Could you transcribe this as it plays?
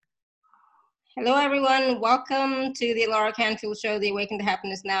Hello, everyone. Welcome to the Laura Canfield Show, the Awaken to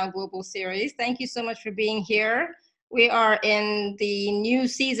Happiness Now Global Series. Thank you so much for being here. We are in the new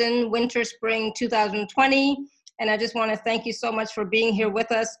season, Winter Spring 2020. And I just want to thank you so much for being here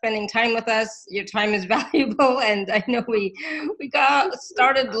with us, spending time with us. Your time is valuable. And I know we got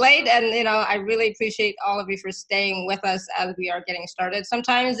started late. And, I really appreciate all of you for staying with us as we are getting started.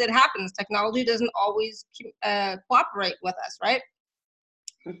 Sometimes it happens. Technology doesn't always cooperate with us, right?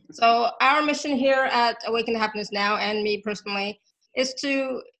 So our mission here at Awaken to Happiness Now, and me personally, is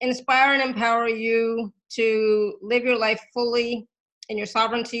to inspire and empower you to live your life fully in your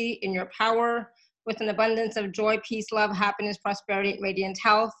sovereignty, in your power, with an abundance of joy, peace, love, happiness, prosperity, and radiant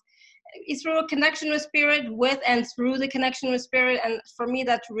health. Through a connection with spirit, with and through the connection with spirit. And for me,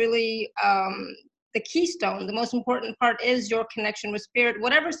 that's really the keystone. The most important part is your connection with spirit,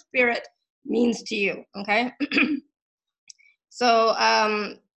 whatever spirit means to you, okay?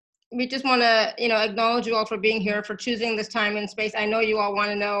 So we just want to, acknowledge you all for being here, for choosing this time and space. I know you all want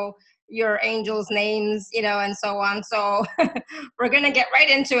to know your angels' names, and so on. So we're going to get right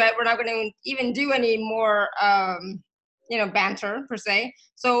into it. We're not going to even do any more, banter per se.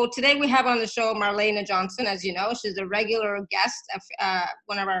 So today we have on the show Marlenea Johnson. As you know, she's a regular guest,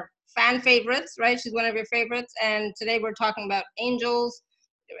 one of our fan favorites, right? She's one of your favorites. And today we're talking about angel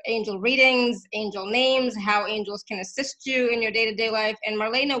readings, angel names, how angels can assist you in your day-to-day life. And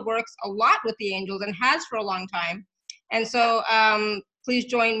Marlenea works a lot with the angels and has for a long time. And so please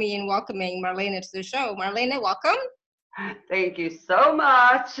join me in welcoming Marlenea to the show. Marlenea, welcome. Thank you so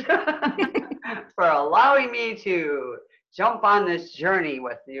much for allowing me to jump on this journey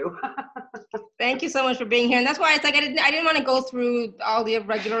with you. Thank you so much for being here. And that's why it's like I didn't want to go through all the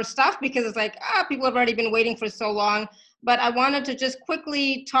regular stuff, because it's like, people have already been waiting for so long. But I wanted to just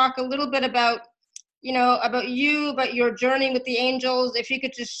quickly talk a little bit about about your journey with the angels. If you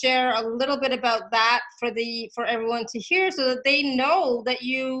could just share a little bit about that for everyone to hear, so that they know that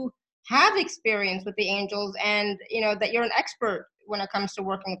you have experience with the angels, and that you're an expert when it comes to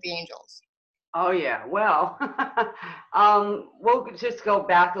working with the angels. Oh yeah, well, we'll just go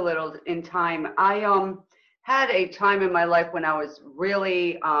back a little in time. I had a time in my life when I was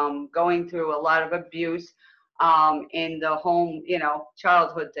really going through a lot of abuse in the home,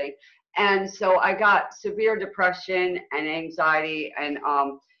 childhood thing. And so I got severe depression and anxiety. And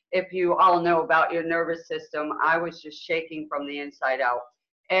if you all know about your nervous system, I was just shaking from the inside out.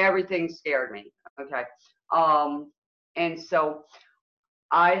 Everything scared me. Okay. And so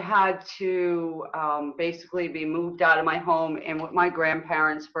I had to basically be moved out of my home and with my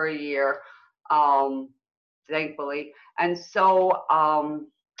grandparents for a year, um, thankfully. And so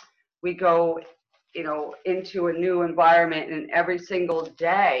we go, into a new environment, and every single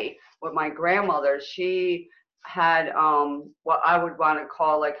day with my grandmother, she had what I would want to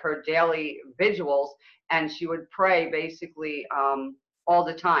call like her daily visuals, and she would pray basically all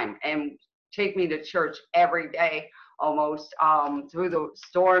the time and take me to church every day almost through the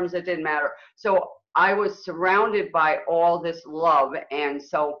storms. It didn't matter. So I was surrounded by all this love. And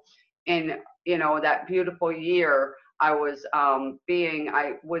so in, that beautiful year, I was being,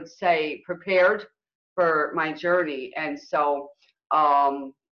 I would say, prepared for my journey. And so,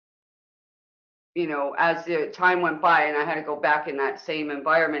 as the time went by and I had to go back in that same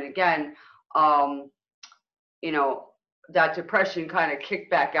environment again, um, you know, that depression kind of kicked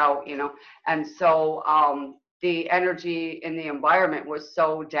back out, and so the energy in the environment was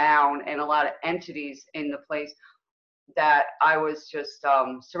so down, and a lot of entities in the place, that I was just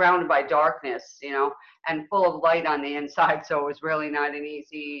surrounded by darkness, and full of light on the inside. So it was really not an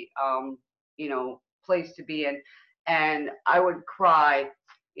easy, place to be in. And I would cry,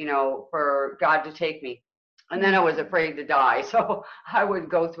 for God to take me. And then I was afraid to die. So I would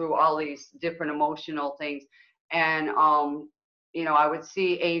go through all these different emotional things. And, I would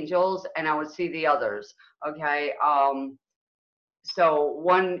see angels and I would see the others. Okay. So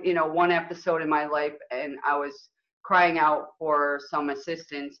one episode in my life, and I was crying out for some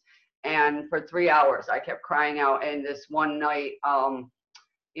assistance. And for 3 hours, I kept crying out. And this one night,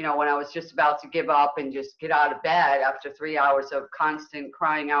 when I was just about to give up and just get out of bed after 3 hours of constant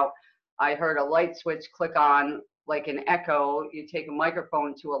crying out, I heard a light switch click on like an echo. You take a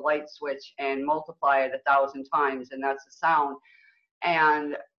microphone to a light switch and multiply it 1,000 times, and that's the sound.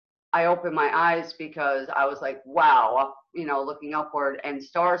 And I opened my eyes because I was like, wow, looking upward, and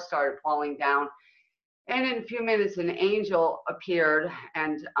stars started falling down. And in a few minutes, an angel appeared,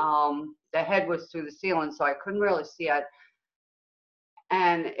 and the head was through the ceiling, so I couldn't really see it.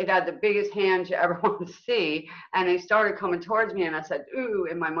 And it had the biggest hand you ever want to see. And they started coming towards me, and I said, ooh,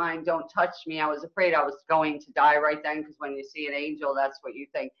 in my mind, don't touch me. I was afraid I was going to die right then, because when you see an angel, that's what you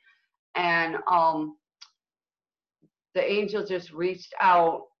think. And the angel just reached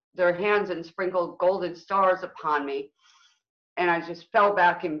out their hands and sprinkled golden stars upon me. And I just fell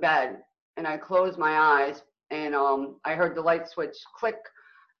back in bed, and I closed my eyes, and I heard the light switch click,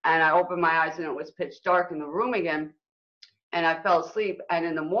 and I opened my eyes, and it was pitch dark in the room again, and I fell asleep. And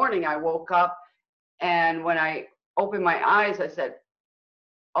in the morning I woke up, and when I opened my eyes, I said,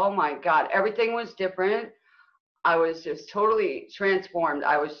 oh my God, everything was different. I was just totally transformed.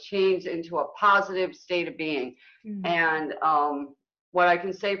 I was changed into a positive state of being. And what I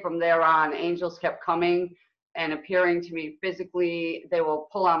can say from there on, angels kept coming and appearing to me physically. They will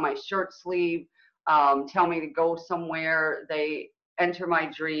pull on my shirt sleeve, tell me to go somewhere. They enter my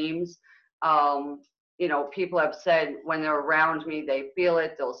dreams. You know, people have said when they're around me, they feel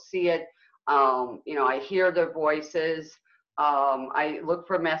it, they'll see it. You know, I hear their voices. I look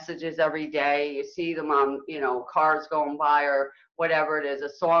for messages every day. You see them on, you know, cars going by or whatever it is. A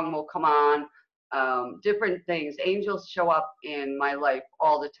song will come on. Different things. Angels show up in my life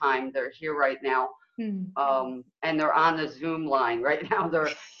all the time. They're here right now. And they're on the Zoom line right now.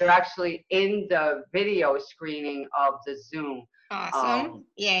 They're actually in the video screening of the Zoom. Awesome.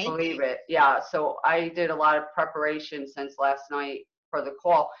 Yay. Believe it. Yeah. So I did a lot of preparation since last night for the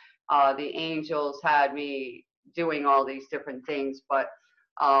call. The angels had me doing all these different things, but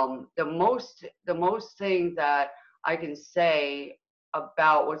the most thing that I can say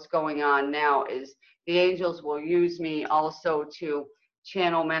about what's going on now is the angels will use me also to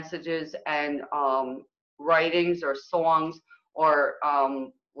channel messages and writings or songs, or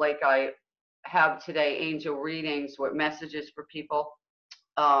like I have today, angel readings with messages for people.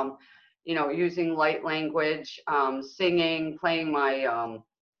 You know, using light language, singing, playing my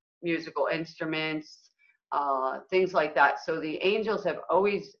musical instruments, things like that. So the angels have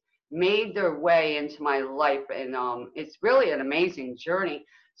always made their way into my life, and it's really an amazing journey.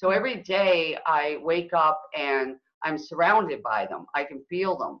 So every day I wake up and I'm surrounded by them. I can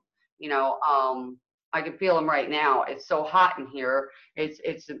feel them. You know, I can feel them right now. It's so hot in here.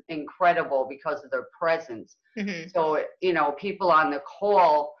 It's incredible because of their presence. So, you know, people on the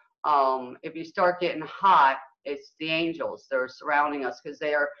call, if you start getting hot, it's the angels. They're surrounding us because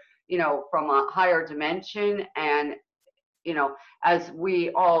they are, you know, from a higher dimension. And, you know, as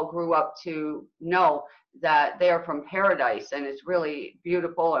we all grew up to know that they are from paradise, and it's really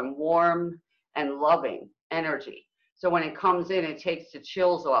beautiful and warm and loving energy. So when it comes in, it takes the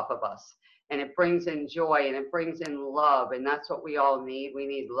chills off of us, and it brings in joy, and it brings in love. And that's what we all need. We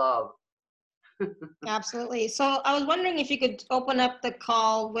need love. Absolutely. So I was wondering if you could open up the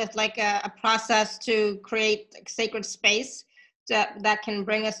call with like a process to create like sacred space that can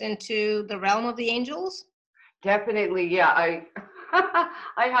bring us into the realm of the angels. Definitely, yeah.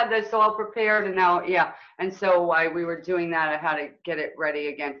 I had this all prepared, and now, yeah. And so while we were doing that, I had to get it ready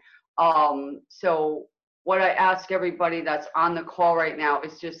again. So what I ask everybody that's on the call right now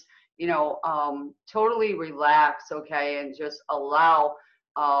is just, you know, totally relax, okay, and just allow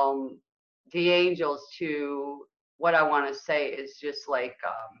the angels to, what I want to say is just like,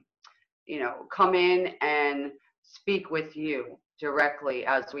 you know, come in and speak with you directly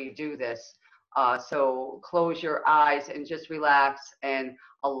as we do this. So close your eyes and just relax and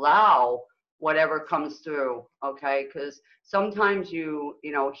allow whatever comes through, okay? Because sometimes you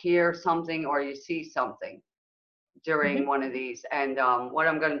know, hear something or you see something during one of these. And what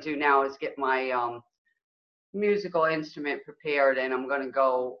I'm going to do now is get my musical instrument prepared, and I'm going to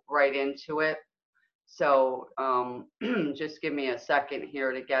go right into it. So just give me a second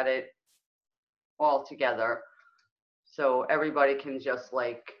here to get it all together so everybody can just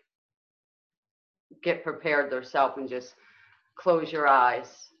like get prepared themselves and just close your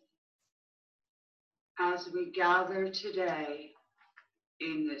eyes. As we gather today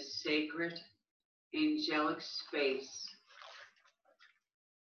in this sacred angelic space,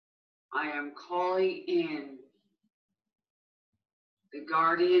 I am calling in the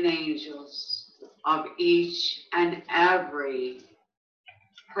guardian angels of each and every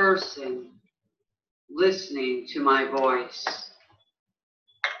person listening to my voice.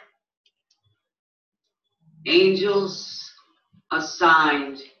 Angels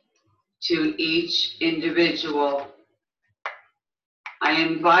assigned to each individual, I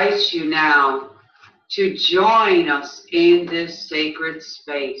invite you now to join us in this sacred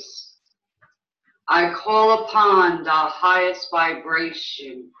space. I call upon the highest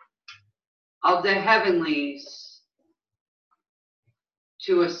vibration of the heavenlies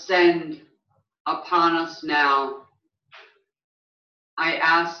to ascend upon us now. I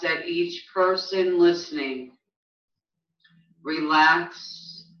ask that each person listening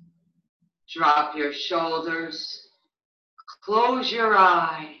relax, drop your shoulders, close your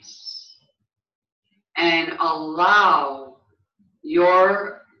eyes, and allow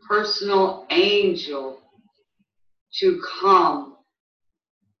your personal angel to come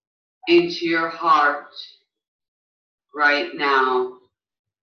into your heart right now.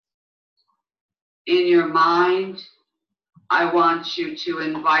 In your mind, I want you to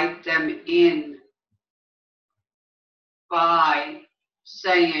invite them in by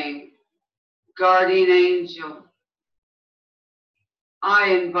saying, Guardian Angel,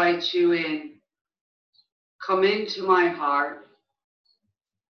 I invite you in. Come into my heart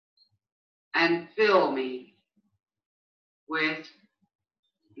and fill me with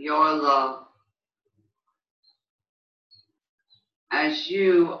your love. As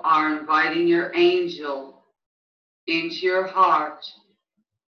you are inviting your angel into your heart,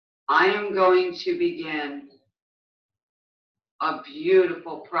 I am going to begin a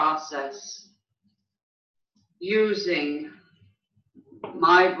beautiful process using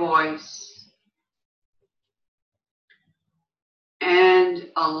my voice and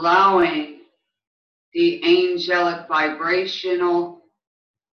allowing the angelic vibrational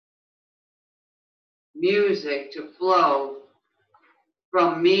music to flow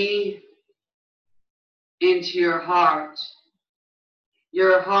from me into your heart.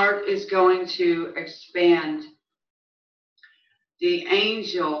 Your heart is going to expand. The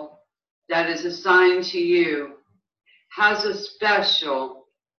angel that is assigned to you has a special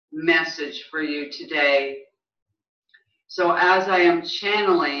message for you today. So as I am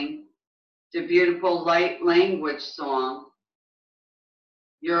channeling the beautiful light language song,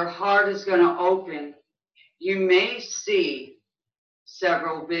 your heart is going to open. You may see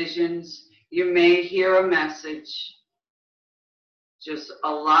several visions. You may hear a message. Just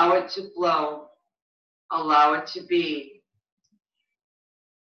allow it to flow. Allow it to be.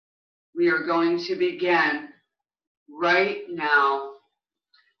 We are going to begin right now.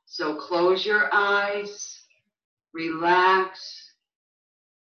 So close your eyes, relax,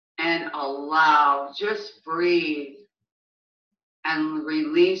 and allow. Just breathe and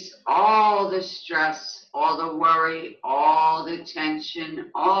release all the stress, all the worry, all the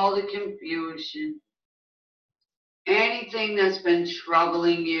tension, all the confusion, anything that's been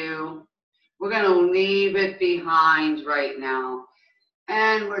troubling you. We're going to leave it behind right now.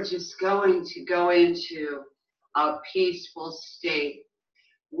 And we're just going to go into a peaceful state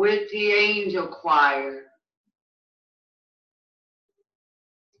with the angel choir.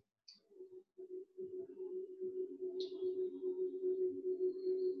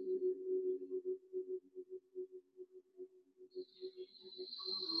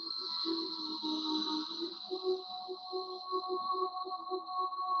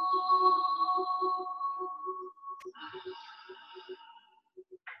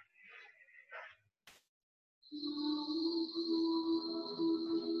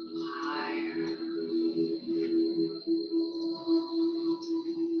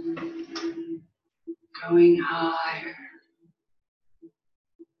 Going higher,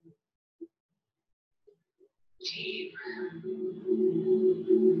 deeper,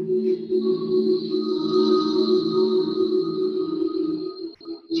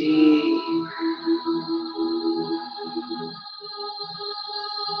 deeper.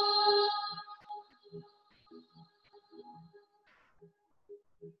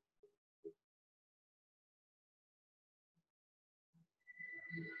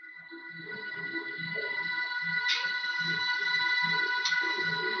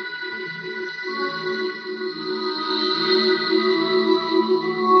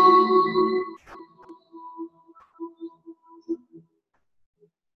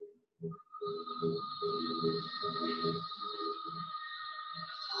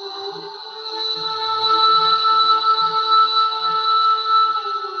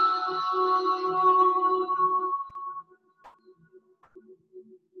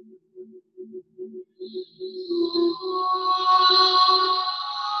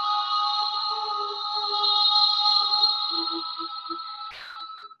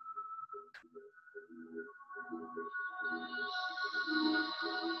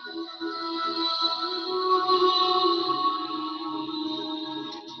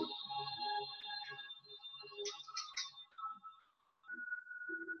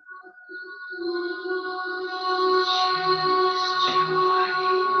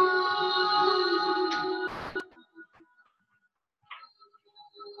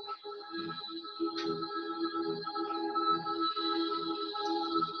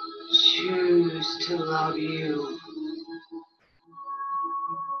 Choose to love you.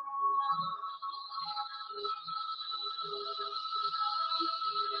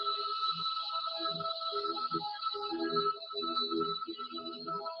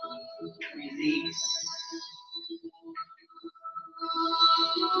 Release.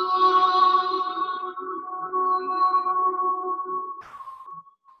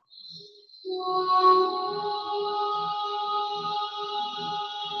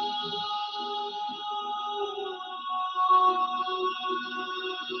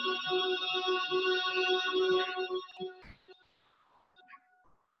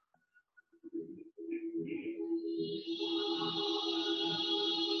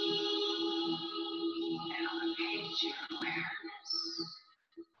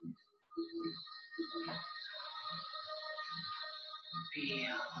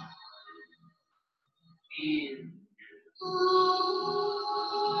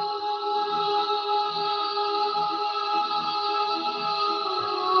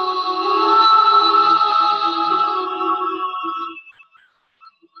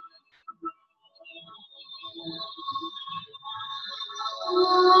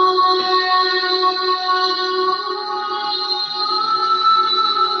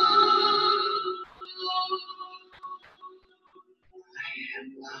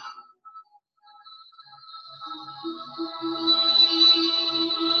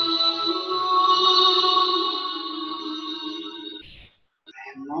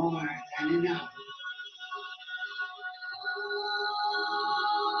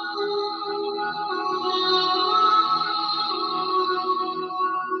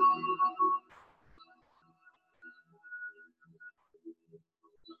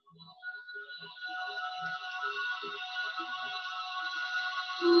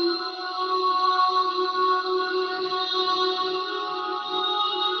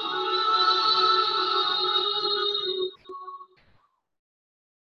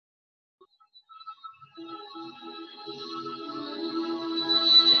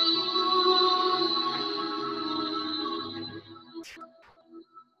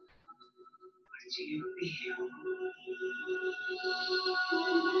 Do you feel?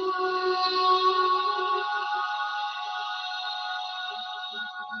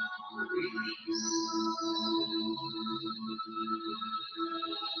 Release.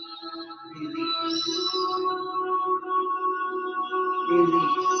 Release.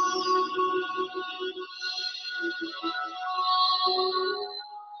 Release.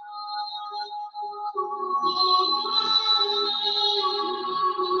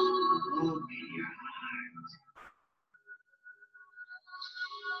 Open your heart.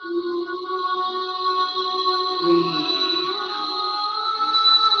 Breathe.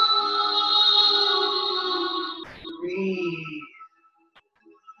 Breathe.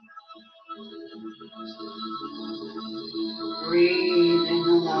 Breathing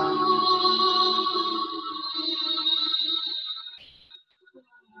alone.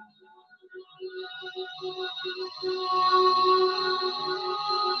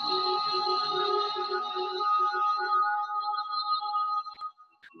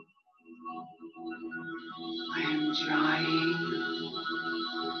 I am drying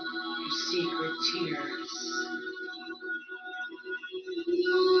your secret tears.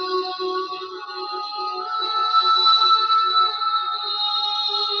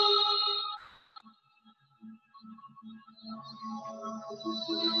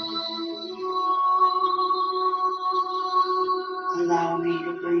 Allow me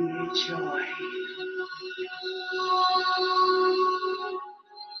to bring you joy.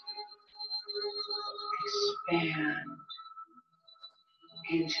 Expand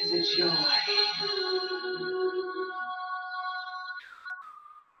into the joy.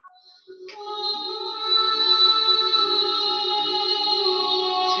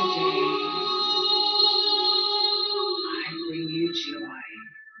 Today, I bring you joy.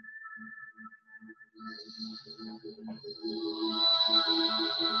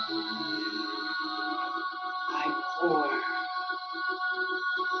 I pour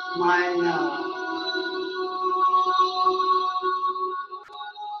my love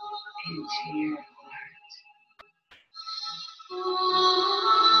into your heart.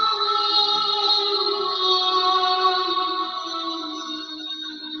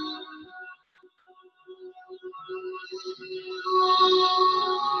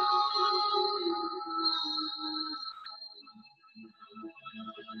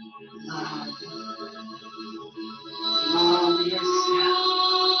 Love. Love yourself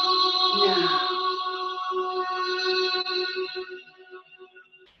now.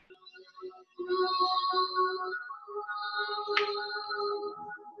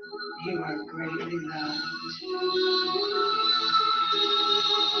 You are greatly loved.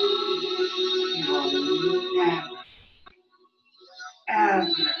 You will never, ever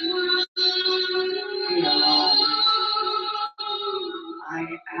be alone. I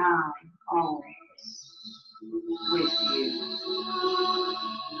am always with you.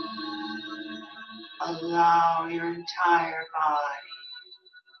 Allow your entire body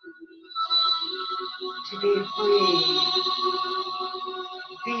to be free.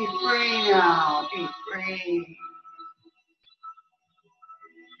 Be free now. Be free.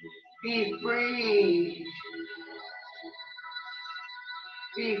 Be free.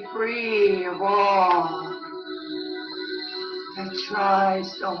 Be free of all that tries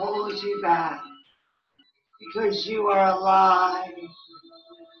to hold you back, because you are alive.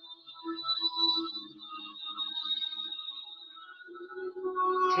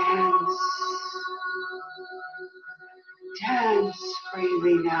 Dance. Dance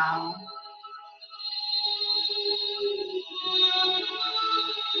freely now.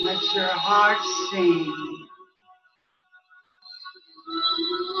 Let your heart sing.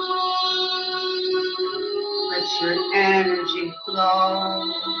 Let your energy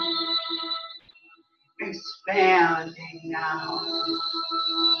flow. Expanding now.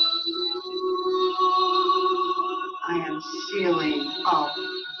 I am sealing up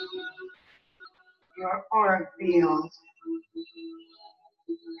your auric field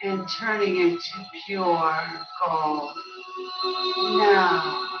and turning it to pure gold.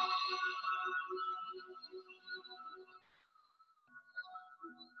 Now,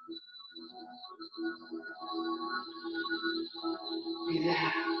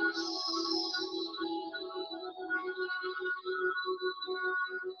 relax.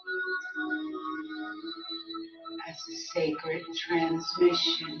 As a sacred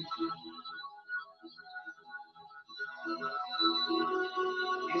transmission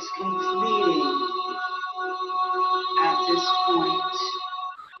is completing at this point,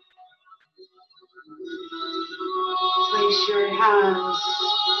 place your hands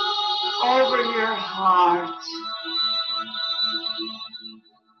over your heart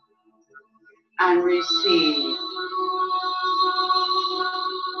and receive.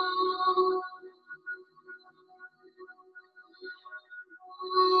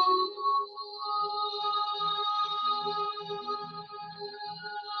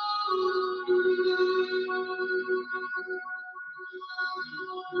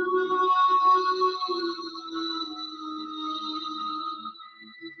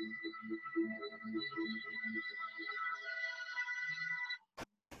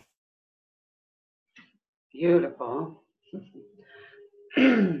 Beautiful.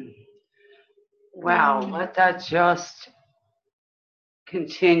 Wow, let that just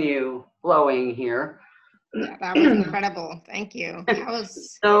continue flowing here. Yeah, that was incredible. Thank you. That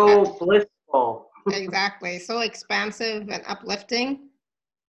was so blissful. Exactly. So expansive and uplifting.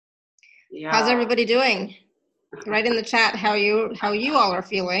 Yeah. How's everybody doing? Write in the chat how you all are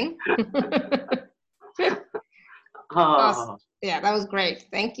feeling. Awesome. Yeah, that was great.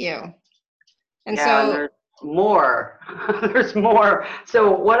 Thank you. And yeah, so and there's more. There's more.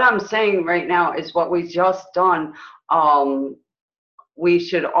 So what I'm saying right now is what we just done. We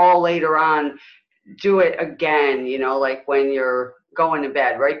should all later on do it again, you know, like when you're going to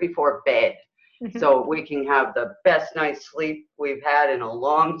bed, right before bed. Mm-hmm. So we can have the best night's sleep we've had in a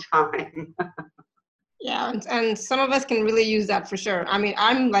long time. Yeah, and some of us can really use that for sure. I mean,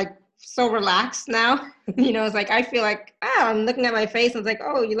 I'm like so relaxed now. You know, it's like I feel like, I'm looking at my face and it's like,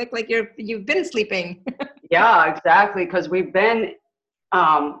 oh, you look like you've been sleeping. Yeah, exactly, because we've been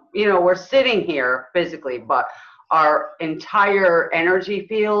you know, we're sitting here physically, but our entire energy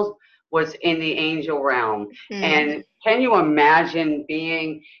field was in the angel realm. Mm. And can you imagine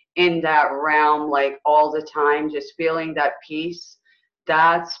being in that realm like all the time, just feeling that peace?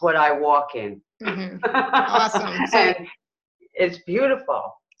 That's what I walk in. Mm-hmm. Awesome. So, and it's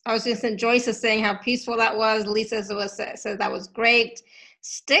beautiful. I was just, Joyce is saying how peaceful that was. Lisa says that was great.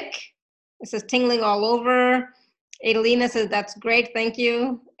 Stick, it says tingling all over. Adelina says, that's great, thank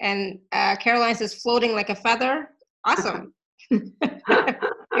you. And Caroline says, floating like a feather. Awesome.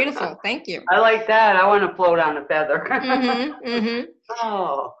 Beautiful, thank you. I like that. I want to float on a feather. Mm-hmm, mm-hmm.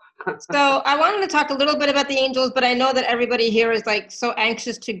 Oh. So I wanted to talk a little bit about the angels, but I know that everybody here is like so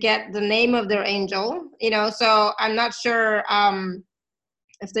anxious to get the name of their angel, you know, so I'm not sure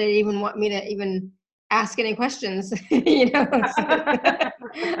if they even want me to even ask any questions, you know,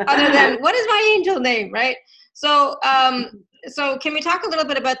 other than what is my angel name, right? So, so can we talk a little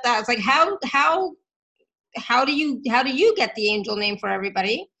bit about that? It's like how do you get the angel name for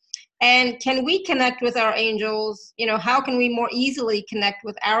everybody? And can we connect with our angels? You know, how can we more easily connect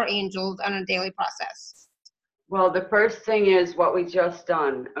with our angels on a daily process? Well, the first thing is what we just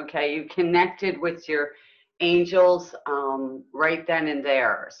done. Okay, you connected with your angels right then and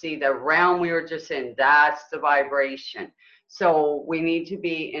there. See, the realm we were just in, that's the vibration. So we need to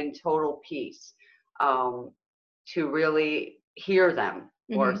be in total peace to really hear them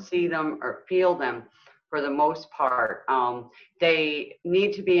or see them or feel them for the most part. They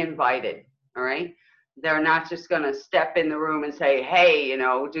need to be invited, all right? They're not just going to step in the room and say, hey, you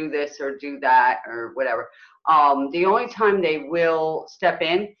know, do this or do that or whatever. The only time they will step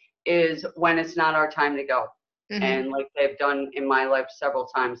in is when it's not our time to go. And like they've done in my life several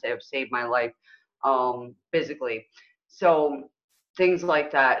times, they have saved my life physically. So things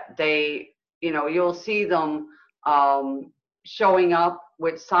like that, they, you know, you'll see them showing up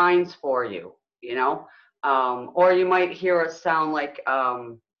with signs for you, you know, or you might hear a sound like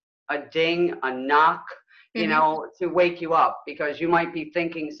a ding, a knock, you know, to wake you up because you might be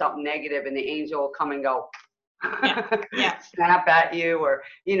thinking something negative and the angel will come and go, yeah. snap at you or,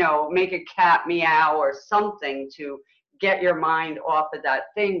 you know, make a cat meow or something to get your mind off of that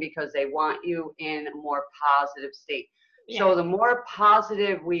thing because they want you in a more positive state. Yeah. So the more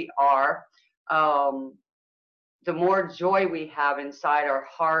positive we are, the more joy we have inside our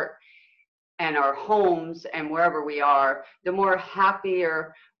heart and our homes and wherever we are, the more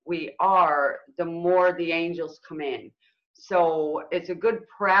happier we are, the more the angels come in. So it's a good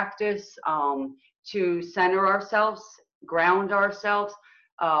practice to center ourselves, ground ourselves,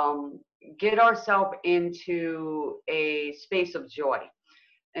 get ourselves into a space of joy.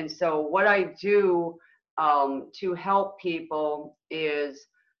 And so what I do to help people is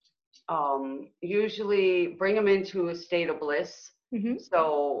usually bring them into a state of bliss.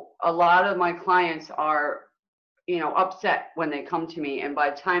 So a lot of my clients are, you know, upset when they come to me, and by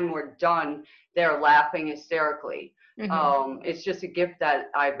the time we're done, they're laughing hysterically. It's just a gift that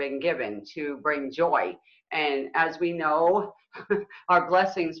I've been given to bring joy. And as we know, our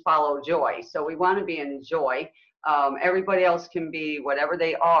blessings follow joy. So we want to be in joy. Everybody else can be whatever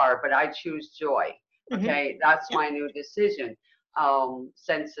they are, but I choose joy. Okay, that's my new decision.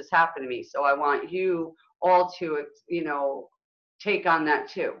 since this happened to me. So I want you all to, take on that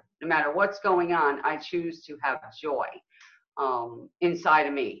too. No matter what's going on, I choose to have joy inside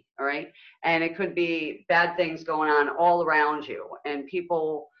of me. All right. And it could be bad things going on all around you and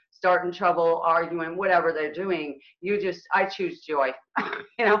people starting trouble, arguing, whatever they're doing. I choose joy,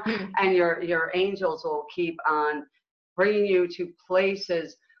 and your angels will keep on bringing you to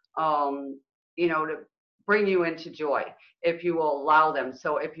places, to bring you into joy if you will allow them.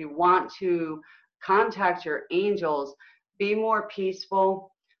 So if you want to contact your angels, be more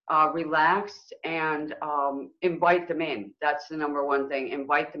peaceful, relaxed, and invite them in. That's the number one thing.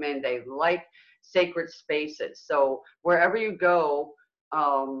 Invite them in. They like sacred spaces. So wherever you go,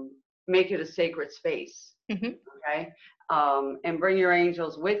 make it a sacred space. Okay. And bring your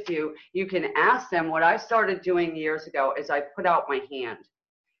angels with you. You can ask them. What I started doing years ago is I put out my hand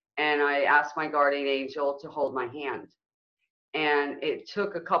and I asked my guardian angel to hold my hand. And it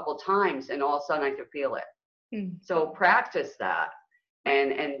took a couple times and all of a sudden I could feel it. So practice that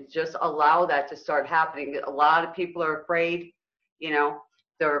and just allow that to start happening. A lot of people are afraid,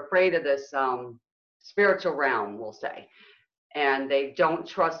 they're afraid of this spiritual realm, we'll say, and they don't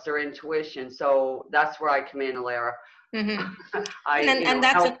trust their intuition. So that's where I come in, Alara. And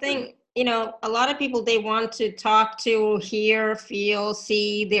that's the thing, a lot of people, they want to talk to, hear, feel,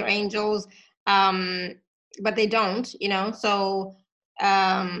 see their angels, but they don't, so,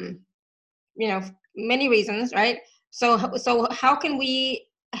 many reasons, right? So how can we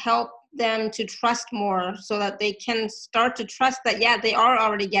help them to trust more so that they can start to trust that, yeah, they are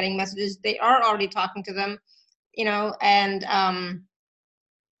already getting messages, they are already talking to them, and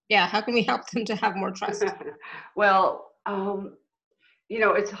how can we help them to have more trust? Well,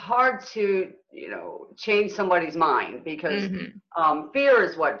 it's hard to, change somebody's mind because fear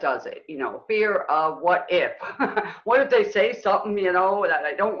is what does it, fear of what if, what if they say something, that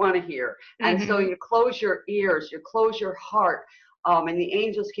I don't want to hear. And so you close your ears, you close your heart, and the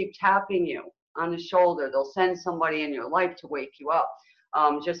angels keep tapping you on the shoulder. They'll send somebody in your life to wake you up,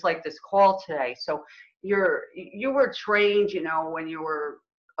 just like this call today. So you were trained, when you were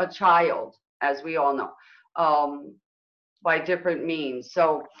a child, as we all know, by different means.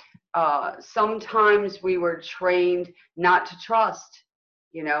 So sometimes we were trained not to trust,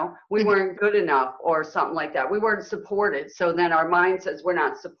 we weren't good enough or something like that. We weren't supported. So then our mind says we're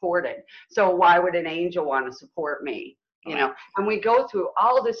not supported. So why would an angel want to support me? And we go through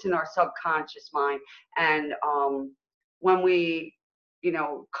all this in our subconscious mind. And when we,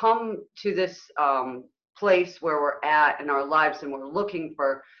 come to this place where we're at in our lives and we're looking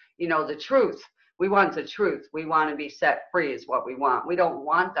for, the truth. We want the truth. We want to be set free is what we want. We don't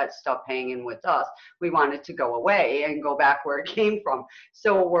want that stuff hanging with us. We want it to go away and go back where it came from.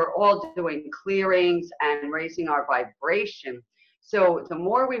 So we're all doing clearings and raising our vibration. So the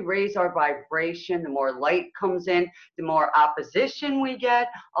more we raise our vibration, the more light comes in, the more opposition we get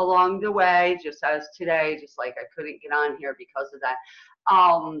along the way, just as today, just like I couldn't get on here because of that.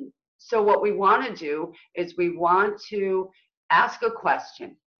 So what we want to do is we want to ask a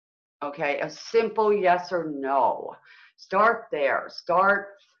question. Okay, a simple yes or no. Start there. Start,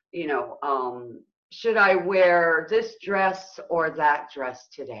 should I wear this dress or that dress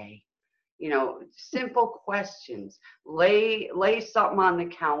today? Simple questions. Lay something on the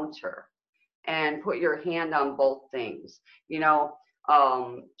counter and put your hand on both things.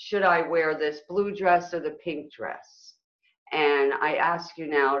 Should I wear this blue dress or the pink dress? And I ask you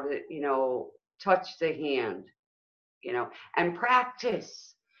now to, touch the hand, and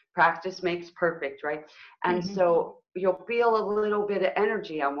practice. Practice makes perfect, right? And so you'll feel a little bit of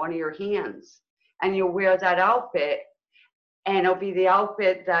energy on one of your hands and you'll wear that outfit and it'll be the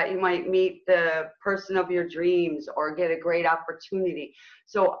outfit that you might meet the person of your dreams or get a great opportunity.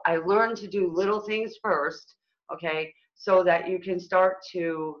 So I learned to do little things first, okay, so that you can start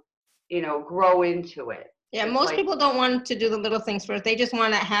to, grow into it. Yeah, most people don't want to do the little things first. They just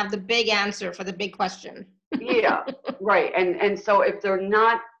want to have the big answer for the big question. Yeah, right. And so if they're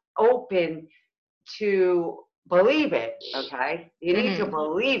not open to believe it, okay, you need to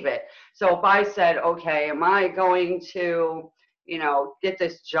believe it. So if I said, okay, am I going to, get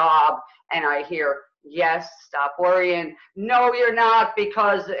this job, and I hear yes, stop worrying, no you're not,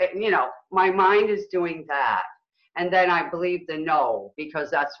 because my mind is doing that, and then I believe the no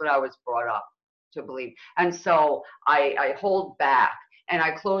because that's what I was brought up to believe. And so I hold back and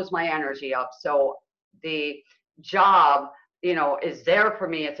I close my energy up. So the job, is there for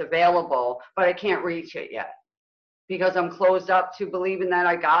me, it's available, but I can't reach it yet because I'm closed up to believing that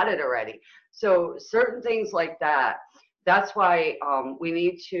I got it already. So certain things like that, that's why we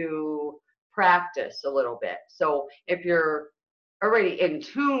need to practice a little bit. So if you're already in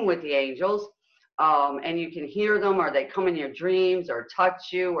tune with the angels, and you can hear them, or they come in your dreams or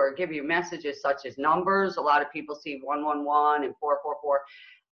touch you or give you messages such as numbers. A lot of people see 111 and 444.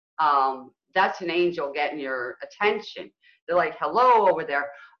 That's an angel getting your attention. They're like, hello over there.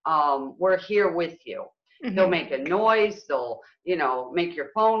 We're here with you. Mm-hmm. They'll make a noise. They'll, make your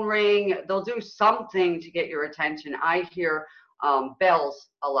phone ring. They'll do something to get your attention. I hear bells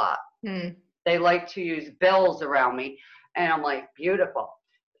a lot. Mm. They like to use bells around me. And I'm like, beautiful.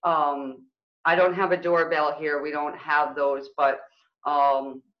 I don't have a doorbell here. We don't have those, but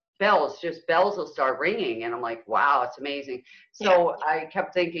bells will start ringing. And I'm like, wow, it's amazing. So yeah. I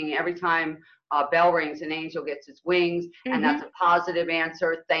kept thinking every time a bell rings, an angel gets its wings, mm-hmm. and that's a positive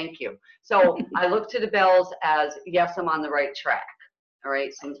answer. Thank you. So I look to the bells as, yes, I'm on the right track. All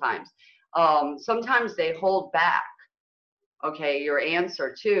right. Sometimes they hold back. Okay. Your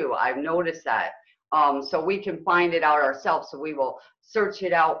answer too. I've noticed that. So we can find it out ourselves. So we will search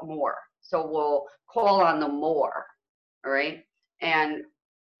it out more. So we'll call on them more. All right. And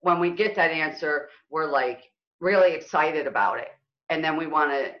when we get that answer, we're like really excited about it. And then we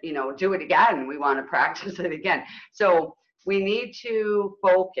want to, do it again. We want to practice it again. So we need to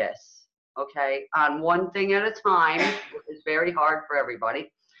focus, okay, on one thing at a time, which is very hard for everybody.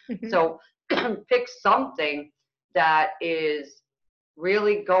 Mm-hmm. So pick something that is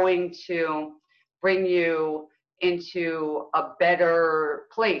really going to bring you into a better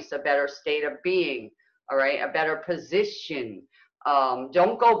place, a better state of being, all right, a better position.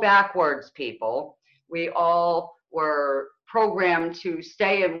 Don't go backwards, people. We all were programmed to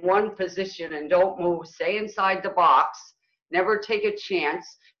stay in one position and don't move, stay inside the box, never take a chance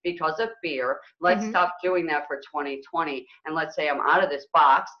because of fear. Let's mm-hmm. stop doing that for 2020. And let's say I'm out of this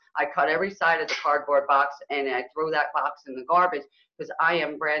box. I cut every side of the cardboard box and I throw that box in the garbage because I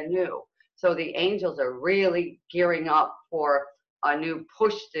am brand new. So the angels are really gearing up for a new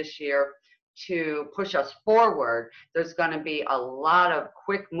push this year to push us forward. There's going to be a lot of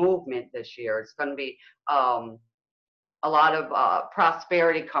quick movement this year. It's going to be a lot of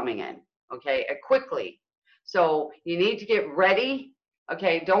prosperity coming in, okay, quickly. So you need to get ready,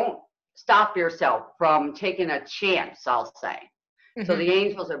 okay? Don't stop yourself from taking a chance, I'll say. Mm-hmm. So the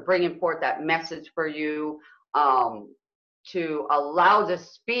angels are bringing forth that message for you to allow the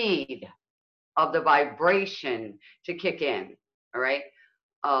speed of the vibration to kick in, all right?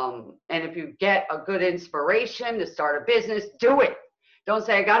 And if you get a good inspiration to start a business, do it. Don't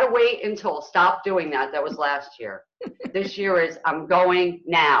say, I got to wait until. Stop doing that. That was last year. This year is, I'm going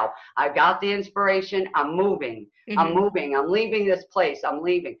now. I got the inspiration. I'm moving. Mm-hmm. I'm moving. I'm leaving this place. I'm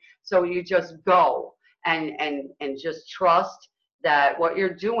leaving. So you just go and just trust that what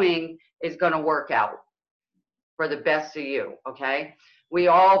you're doing is going to work out for the best of you, okay? We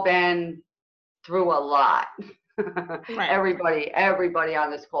all been through a lot. Right. Everybody on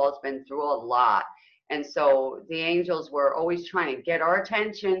this call has been through a lot. And so the angels were always trying to get our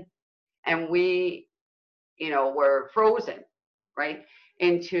attention, and we, were frozen, right,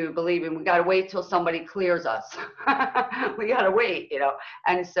 into believing we got to wait till somebody clears us. We got to wait,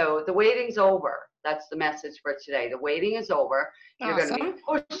 And so the waiting's over. That's the message for today. The waiting is over. You're going to be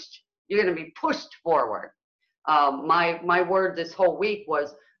pushed. You're going to be pushed forward. My word this whole week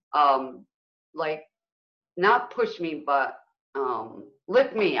was not push me, but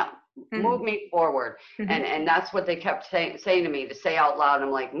lift me up. Mm-hmm. Move me forward. Mm-hmm. And that's what they kept saying to me, to say out loud.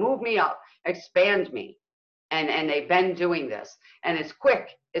 I'm like, move me up, expand me. And they've been doing this. And it's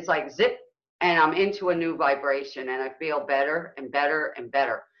quick. It's like zip, and I'm into a new vibration, and I feel better and better and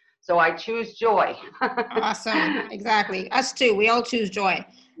better. So I choose joy. Awesome. Exactly. Us too. We all choose joy.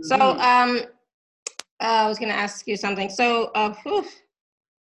 Mm-hmm. So I was going to ask you something. So,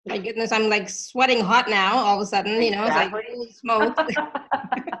 my goodness, I'm like sweating hot now all of a sudden, exactly. It's like holy smoke.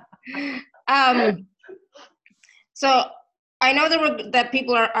 So I know that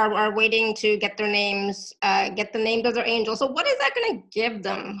people are waiting to get their names, get the names of their angel. So what is that going to give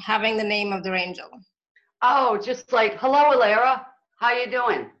them, having the name of their angel? Oh, just like, hello, Alara, how you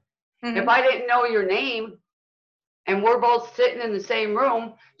doing? Mm-hmm. If I didn't know your name and we're both sitting in the same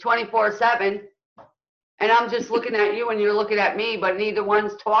room 24/7, and I'm just looking at you and you're looking at me, but neither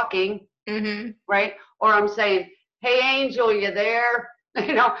one's talking, mm-hmm. right? Or I'm saying, hey, angel, you there?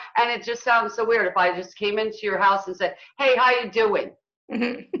 And it just sounds so weird if I just came into your house and said, hey, how you doing?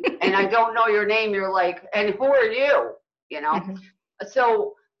 Mm-hmm. And I don't know your name. You're like, and who are you? Mm-hmm.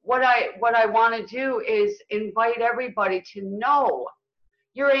 So what I want to do is invite everybody to know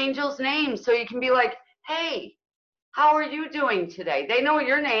your angel's name. So you can be like, hey, how are you doing today? They know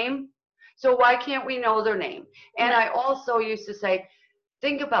your name. So why can't we know their name? And I also used to say,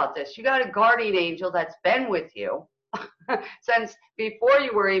 think about this. You got a guardian angel that's been with you, since before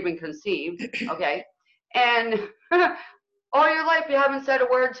you were even conceived, okay? And all your life you haven't said a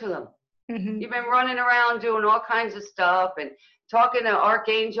word to them. Mm-hmm. You've been running around doing all kinds of stuff and talking to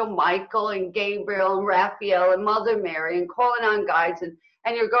Archangel Michael and Gabriel and Raphael and Mother Mary and calling on guides,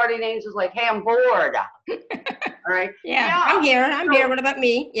 and your guardian angel's like, hey, I'm bored. All right? Yeah, I'm here. I'm here. What about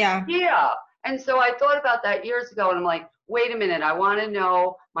me? Yeah. Yeah. And so I thought about that years ago, and I'm like, wait a minute, I want to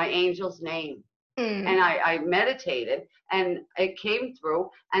know my angel's name. Mm. And I meditated, and it came through.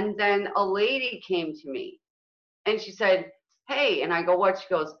 And then a lady came to me, and she said, hey, and I go, what? She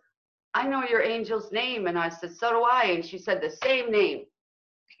goes, I know your angel's name. And I said, so do I. And she said the same name.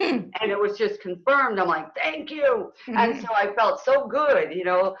 And it was just confirmed. I'm like, thank you. Mm-hmm. And so I felt so good, you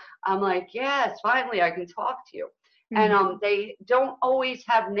know. I'm like, yes, finally I can talk to you. Mm-hmm. And they don't always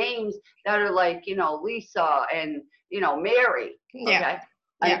have names that are like, you know, Lisa and, you know, Mary. Okay. Yeah.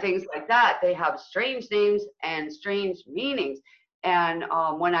 And things like that. They have strange names and strange meanings. And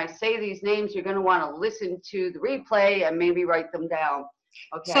when I say these names, you're going to want to listen to the replay and maybe write them down.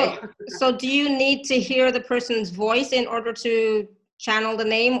 Okay. So do you need to hear the person's voice in order to channel the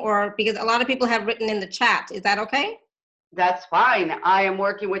name, or because a lot of people have written in the chat? Is that okay? That's fine. I am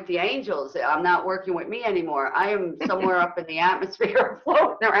working with the angels. I'm not working with me anymore. I am somewhere up in the atmosphere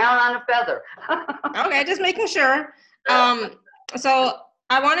floating around on a feather. Okay, just making sure. So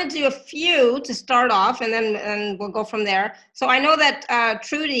I want to do a few to start off, and we'll go from there. So I know that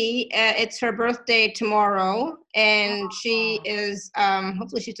Trudy, it's her birthday tomorrow, and she is,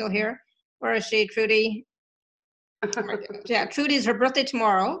 hopefully she's still here. Where is she, Trudy? Yeah, Trudy's her birthday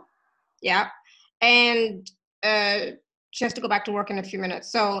tomorrow. Yeah. And she has to go back to work in a few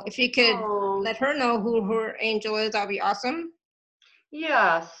minutes. So if you could let her know who her angel is, that'll be awesome.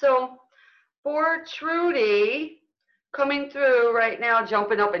 Yeah, so for Trudy, coming through right now,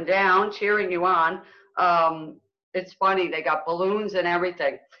 jumping up and down, cheering you on. It's funny, they got balloons and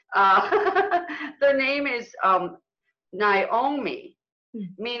everything. Their name is Naomi,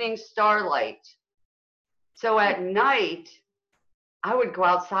 meaning starlight. So at night, I would go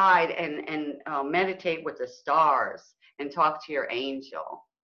outside and meditate with the stars and talk to your angel,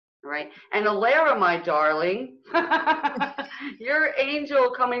 right? And Alara, my darling, your angel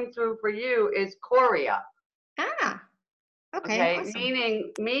coming through for you is Coria. Ah. Okay,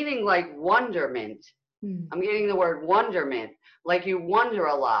 awesome. meaning like wonderment. I'm getting the word wonderment, like you wonder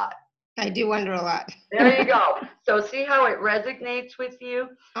a lot. I do wonder a lot. There you go. So see how it resonates with you?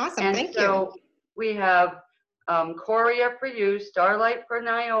 Awesome, and thank so you. We have Coria for you, Starlight for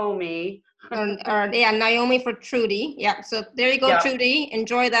Naomi. Yeah, Naomi for Trudy. Yeah, so there you go, Trudy.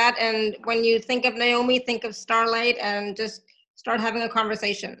 Enjoy that. And when you think of Naomi, think of Starlight and just start having a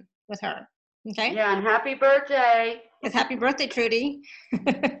conversation with her. Okay? Yeah, and happy birthday. Yes, happy birthday, Trudy.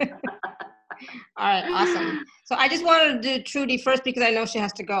 All right, awesome. So I just wanted to do Trudy first because I know she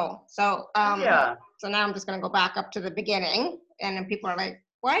has to go. So so now I'm just going to go back up to the beginning, and then people are like,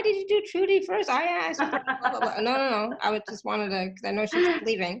 "Why did you do Trudy first?" I asked. Blah, blah, blah. No. I just wanted to, because I know she's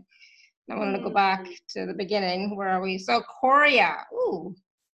leaving. I wanted to go back to the beginning. Where are we? So Coria. Ooh,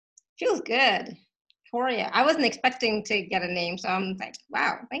 feels good. Coria. I wasn't expecting to get a name, so I'm like,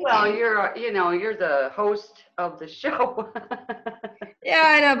 wow, thank you. Well, you're the host of the show. Yeah,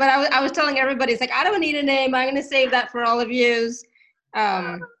 I know, but I was telling everybody, it's like, I don't need a name. I'm going to save that for all of yous.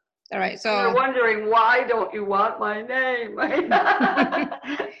 All right, so. You're wondering, why don't you want my name?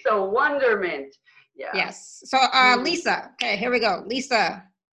 So wonderment. Yeah. Yes. So Lisa. Okay, here we go. Lisa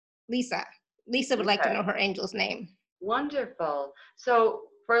would like to know her angel's name. Wonderful. So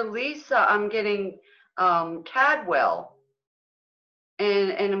for Lisa, I'm getting Cadwell.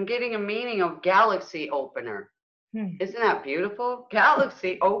 And I'm getting a meaning of galaxy opener. Isn't that beautiful?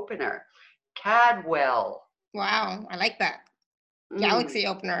 Galaxy opener. Cadwell. Wow, I like that. Galaxy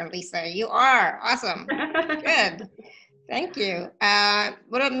opener, Lisa. You are awesome. Good. Thank you.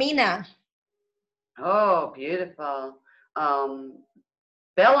 What about Mina? Oh, beautiful.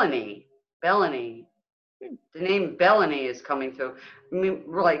 Bellany. The name Bellany is coming through.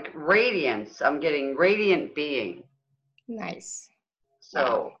 Like radiance. I'm getting radiant being. Nice.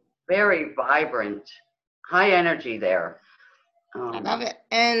 So very vibrant. High energy there. I love it.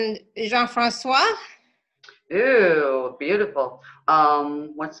 And Jean-Francois? Ooh, beautiful.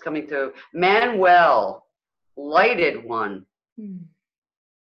 What's coming through? Manuel, lighted one.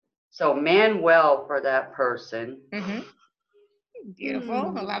 So Manuel for that person.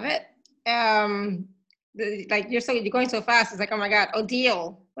 Beautiful. I love it. Like you're going so fast. It's like, oh my God,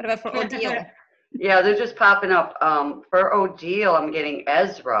 Odile. What about for Odile? Yeah, they're just popping up. For Odile, I'm getting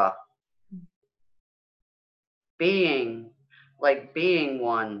Ezra. Being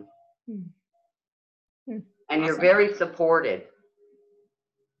one. And you're Awesome. very supported.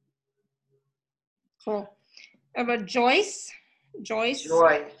 Cool. How about Joyce? Joyce.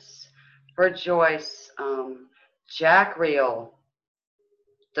 For Joyce, Jack Reel,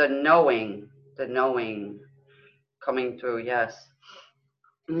 the knowing coming through, yes.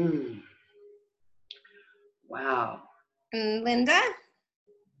 Wow. And Linda?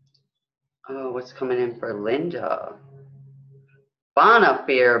 Oh, what's coming in for Linda?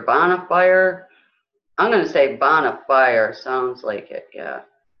 Bonfire. I'm going to say Bonfire. Sounds like it, yeah.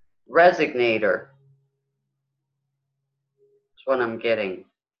 Resignator. That's what I'm getting.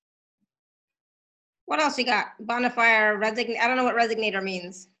 What else you got? Bonfire, resignate. I don't know what resignator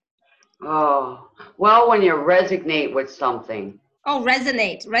means. Oh, well, when you resonate with something. Oh,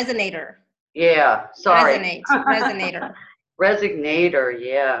 resonator. Yeah, sorry. Resonator. Resignator,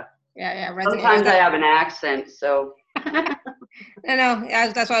 yeah. Yeah, resonator. Sometimes I have an accent, so. No,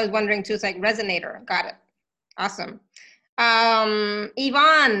 that's what I was wondering too. It's like resonator. Got it. Awesome.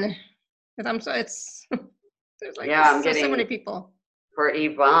 Yvonne. Because there's like I'm so getting many people. For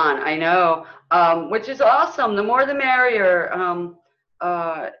Yvonne, I know, which is awesome. The more the merrier.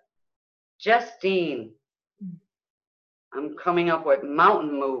 Justine. I'm coming up with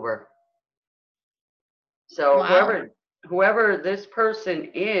mountain mover. So Wow. whoever this person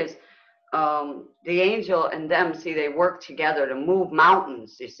is, the angel and them, see, they work together to move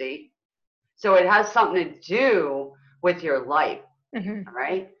mountains, you see. So it has something to do with your life. Mm-hmm. All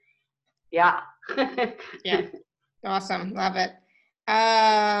right. Yeah. Yeah. Awesome. Love it.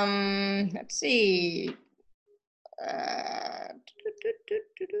 Let's see.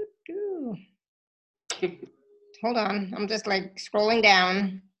 Hold on. I'm just like scrolling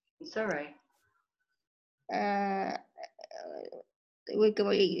down. It's all right.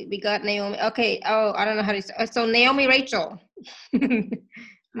 We got Naomi. Okay. Oh, I don't know how to say. So Naomi Rachel.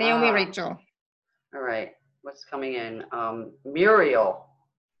 Naomi Rachel. All right. What's coming in? Muriel.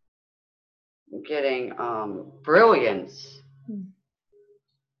 I'm getting brilliance.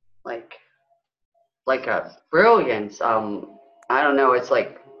 Like a brilliance. I don't know. It's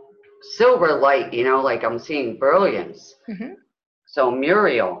like silver light. You know, like I'm seeing brilliance. Mm-hmm. So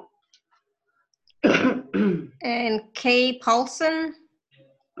Muriel. And Kay Paulson.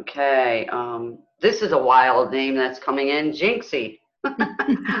 Okay. This is a wild name that's coming in. Jinxie.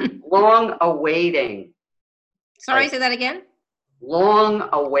 Long awaiting. Sorry, say that again. Long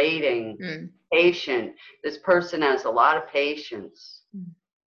awaiting. Patient. This person has a lot of patience.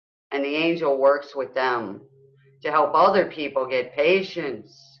 And the angel works with them to help other people get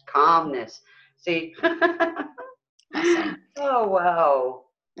patience, calmness. See? Awesome. Oh, wow.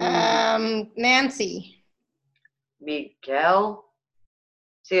 Nancy. Miguel.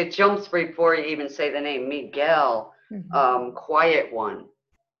 See, it jumps before you even say the name. Miguel. Quiet one.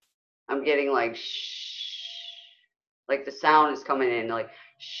 I'm getting like shh. Like the sound is coming in like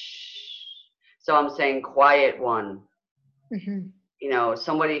shh. So I'm saying quiet one. Mm-hmm. You know,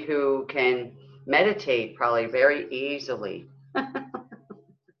 somebody who can meditate probably very easily.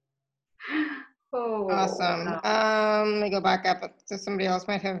 Oh, Awesome. wow. Let me go back up. So somebody else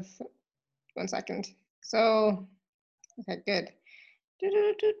might have. 1 second. So, okay, good.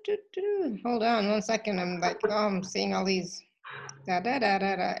 Hold on 1 second. I'm like, oh, I'm seeing all these.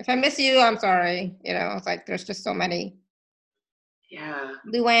 If I miss you, I'm sorry. You know, it's like there's just so many. Yeah.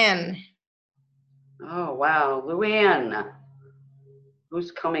 Luann. Oh, wow. Luann.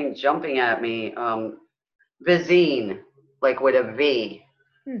 Who's coming jumping at me? Vizine, like with a V.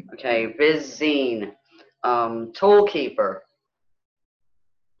 Okay, Vizine. Toll keeper.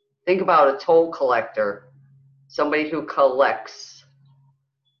 Think about a toll collector. Somebody who collects.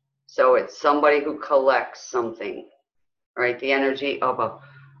 So it's somebody who collects something. Right? The energy of a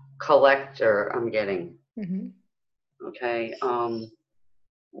collector I'm getting. Okay.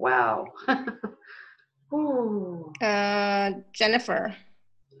 Wow. Jennifer.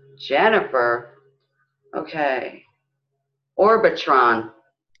 Jennifer. Okay. Orbitron.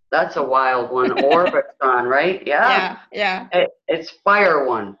 That's a wild one. Orbitron, right? Yeah. Yeah. It's fire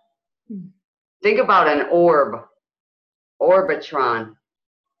one. Think about an orb. Orbitron.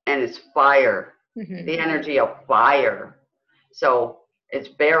 And it's fire. The energy of fire. So it's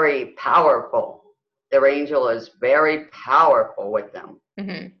very powerful. Their angel is very powerful with them.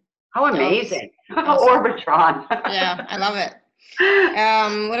 How amazing. Awesome. Orbitron. Yeah, I love it.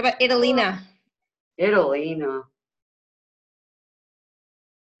 What about Idalina? Idalina.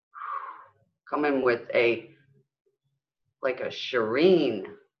 Coming with like a Shireen.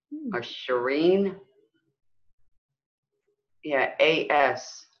 A Shireen. Yeah,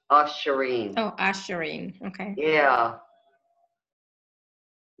 A-S. Shireen. Oh, Shireen. Okay. Yeah.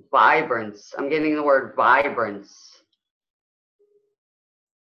 Vibrance. I'm getting the word vibrance.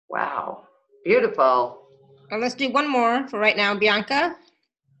 Wow. Beautiful. Well, let's do one more for right now. Bianca.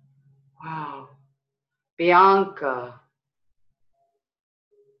 Wow. Bianca.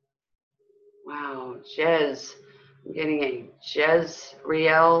 Wow. Jez. I'm getting a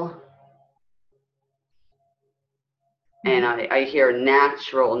Jezreel. And I hear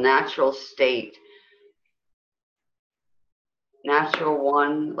natural state. Natural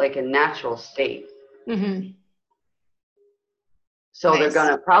one, like a natural state. Mm-hmm. So Nice. they're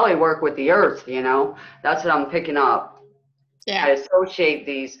going to probably work with the earth, you know. That's what I'm picking up. Yeah. I associate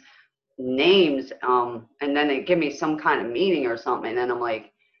these names, and then they give me some kind of meaning or something. And then I'm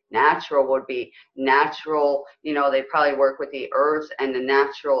like, natural would be natural, you know, they probably work with the earth and the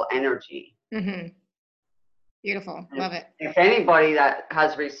natural energy. Mm-hmm. Beautiful. Love it. If anybody that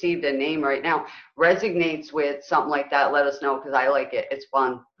has received a name right now resonates with something like that, let us know, because I like it. It's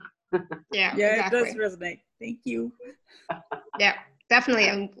fun. Yeah, exactly. It does resonate. Thank you. Yeah, definitely.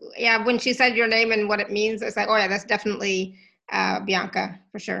 And yeah, when she said your name and what it means, it's like, oh yeah, that's definitely Bianca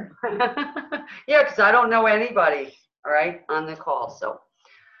for sure. Yeah, because I don't know anybody, all right, on the call. So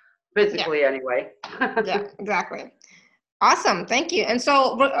physically, anyway. Yeah, exactly. Awesome. Thank you. And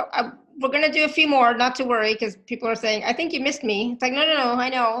so we're going to do a few more, not to worry, because people are saying, I think you missed me. It's like, no, I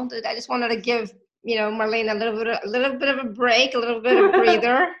know. I just wanted to give, Marlene a little bit of a break, a little bit of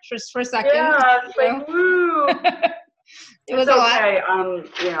breather for a second. Yeah, it's like, woo. It was okay.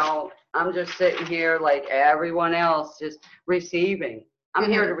 I'm just sitting here like everyone else, just receiving. I'm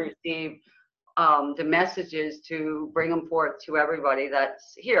here to receive the messages to bring them forth to everybody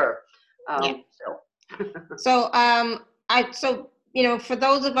that's here. So, for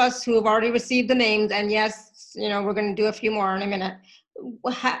those of us who have already received the names, and yes, we're going to do a few more in a minute.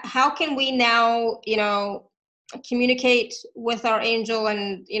 How can we now, communicate with our angel,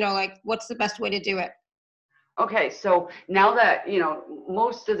 and what's the best way to do it? Okay, so now that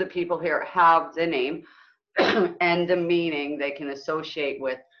most of the people here have the name and the meaning they can associate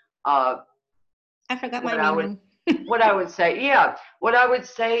with. I forgot my meaning. What I would say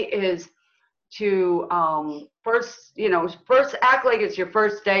is to first act like it's your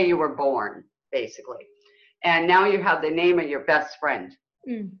first day you were born, basically. And now you have the name of your best friend.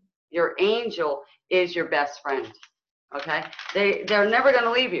 Your angel is your best friend. Okay? They're never going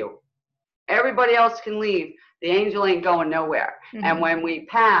to leave you. Everybody else can leave. The angel ain't going nowhere. And when we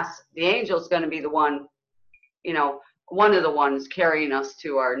pass, the angel's going to be the one, one of the ones carrying us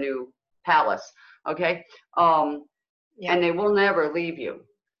to our new palace. Okay? And they will never leave you.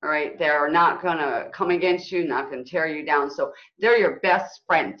 All right? They're not going to come against you, not going to tear you down. So they're your best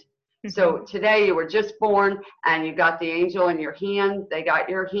friend. So today you were just born and you got the angel in your hand. They got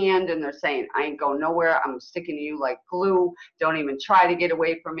your hand and they're saying, I ain't going nowhere. I'm sticking to you like glue. Don't even try to get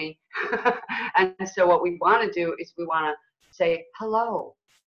away from me. And so what we want to do is we want to say, hello.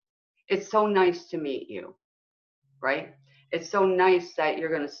 It's so nice to meet you, right? It's so nice that you're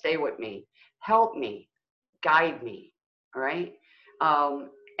going to stay with me. Help me, guide me, all right?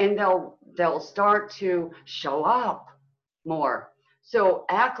 And they'll start to show up more. So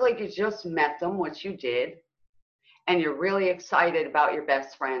act like you just met them, which you did, and you're really excited about your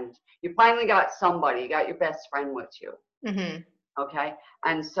best friend. You finally got somebody, you got your best friend with you. Okay?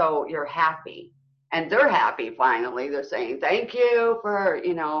 And so you're happy. And they're happy finally. They're saying, thank you for,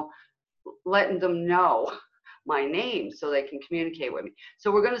 letting them know my name so they can communicate with me.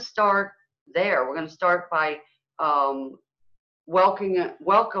 So we're going to start there. We're going to start by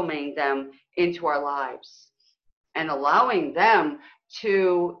welcoming them into our lives and allowing them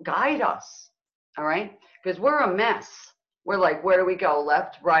to guide us, all right? Because we're a mess. We're like, where do we go?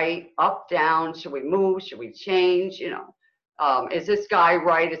 Left, right, up, down? Should we move? Should we change? Is this guy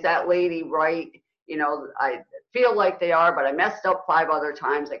right? Is that lady right? I feel like they are, but I messed up 5 other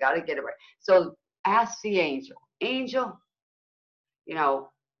times. I got to get it right. So ask the angel. Angel,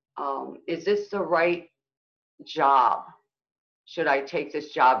 is this the right job? Should I take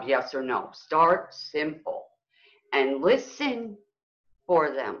this job? Yes or no? Start simple. And listen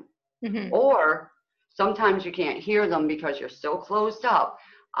for them. Or sometimes you can't hear them because you're so closed up.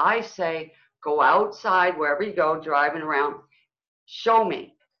 I say, go outside, wherever you go, driving around. Show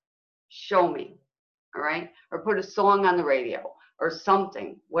me. All right? Or put a song on the radio or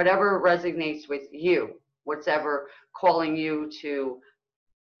something, whatever resonates with you, whatever calling you to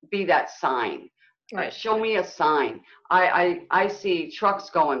be that sign. Right. Show me a sign. I see trucks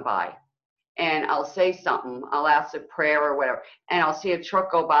going by. And I'll say something, I'll ask a prayer or whatever, and I'll see a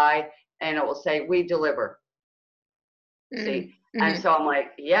truck go by and it will say, we deliver. See? And so I'm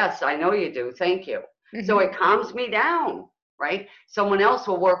like, yes, I know you do. Thank you. So it calms me down, right? Someone else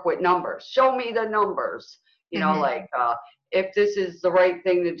will work with numbers. Show me the numbers, you know, like if this is the right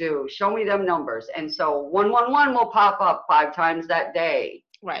thing to do, show me them numbers. And so 111 will pop up 5 times that day,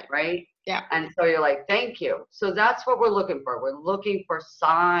 right? Yeah. And so you're like, thank you. So that's what we're looking for. We're looking for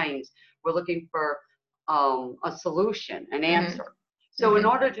signs. We're looking for a solution, an answer. So in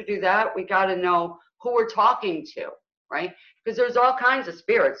order to do that, we got to know who we're talking to, right? Because there's all kinds of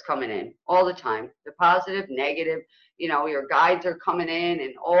spirits coming in all the time. They're positive, negative. You know, your guides are coming in,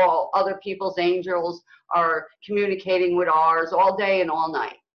 and all other people's angels are communicating with ours all day and all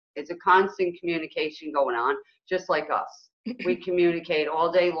night. It's a constant communication going on, just like us. We communicate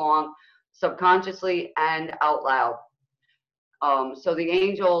all day long, subconsciously and out loud. So the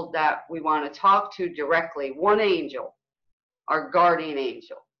angel that we want to talk to directly, one angel, our guardian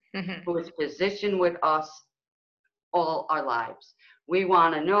angel, who is positioned with us all our lives. We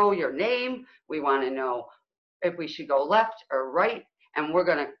want to know your name. We want to know if we should go left or right, and we're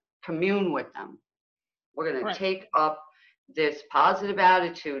going to commune with them. We're going to take up this positive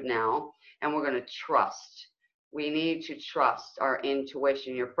attitude now, and we're going to trust. We need to trust our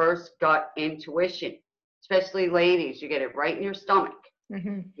intuition, your first gut intuition, especially ladies. You get it right in your stomach.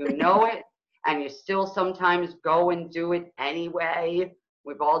 You know it, and you still sometimes go and do it anyway.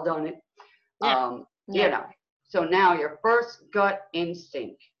 We've all done it. You know. So now your first gut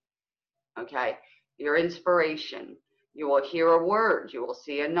instinct, okay, your inspiration. You will hear a word. You will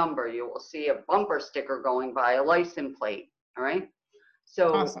see a number. You will see a bumper sticker going by, a license plate. All right.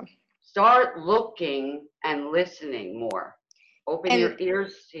 So start looking and listening more. Open your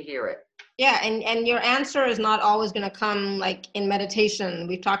ears to hear it. Yeah, and your answer is not always going to come like in meditation.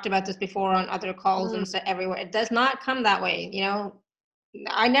 We've talked about this before on other calls and so everywhere. It does not come that way. You know,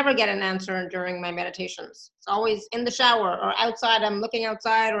 I never get an answer during my meditations. It's always in the shower or outside. I'm looking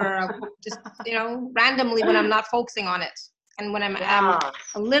outside, or just, you know, randomly when I'm not focusing on it, and when I'm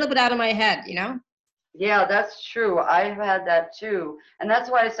a little bit out of my head, you know. Yeah, that's true. I've had that too, and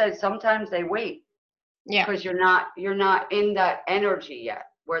that's why I said sometimes they wait. Yeah. Because you're not in that energy yet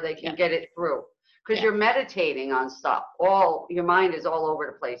where they can get it through. Because you're meditating on stuff. Your mind is all over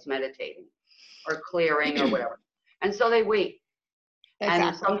the place meditating or clearing or whatever. And so they wait.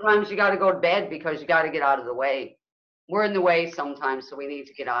 And sometimes you got to go to bed because you got to get out of the way. We're in the way sometimes, so we need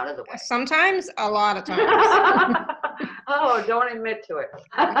to get out of the way. Sometimes, a lot of times. Oh, don't admit to it.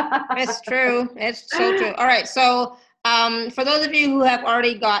 It's true. It's so true. All right. So for those of you who have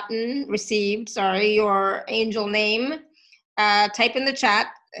already received your angel name, type in the chat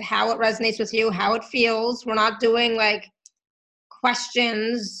how it resonates with you, how it feels. We're not doing like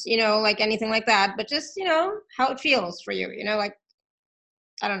questions, you know, like anything like that, but just, you know, how it feels for you, you know, like,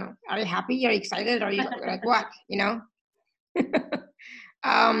 I don't know. Are you happy? Are you excited? Are you like what, you know?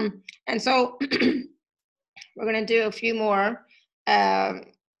 And so we're going to do a few more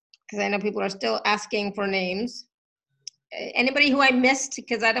because I know people are still asking for names. Anybody who I missed,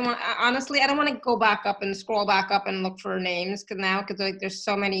 because I don't want, honestly, I don't want to go back up and scroll back up and look for names because like there's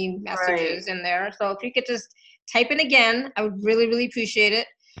so many messages in there. So if you could just type in again, I would really, really appreciate it.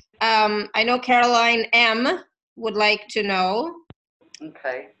 I know Caroline M would like to know.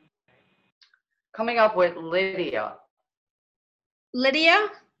 Okay. Coming up with Lydia. Lydia?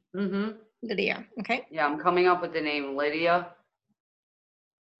 Lydia, okay. Yeah, I'm coming up with the name Lydia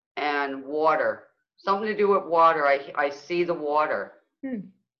and water. Something to do with water. I see the water.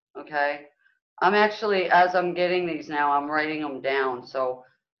 Okay. I'm actually, as I'm getting these now, I'm writing them down so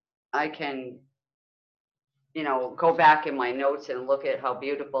I can, you know, go back in my notes and look at how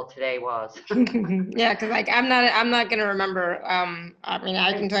beautiful today was. Yeah, because like I'm not gonna remember. I mean,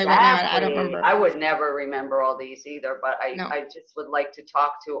 I can tell you right now, I don't remember. I would never remember all these either, but I just would like to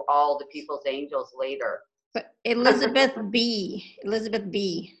talk to all the people's angels later. But Elizabeth B. Elizabeth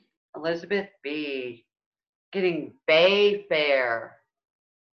B. Elizabeth B. Getting Bay Fair.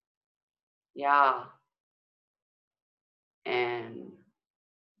 Yeah. And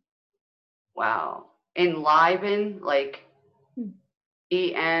wow. Enliven, like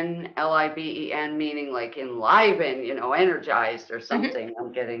ENLIBEN, meaning like enliven, you know, energized or something.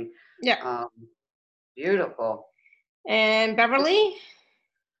 I'm getting beautiful. And Beverly?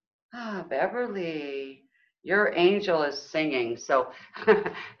 Beverly, your angel is singing. So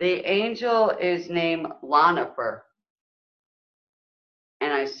the angel is named Lanifer.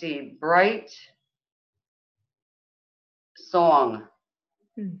 And I see bright song.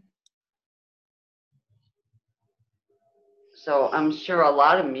 So I'm sure a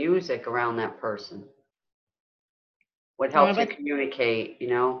lot of music around that person would help you communicate, you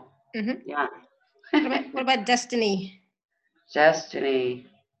know? Yeah. What about Destiny? Destiny.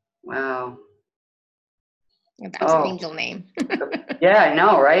 Wow. That's an angel name. Yeah, I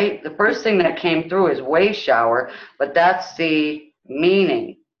know, right? The first thing that came through is way shower, but that's the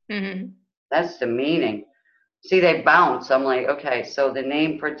meaning. Mm-hmm. That's the meaning. See, they bounce. I'm like, okay, so the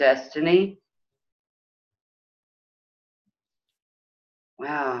name for destiny.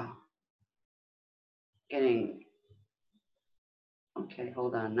 Wow. Getting, okay,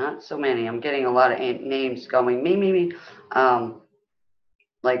 hold on. Not so many. I'm getting a lot of names going. Me.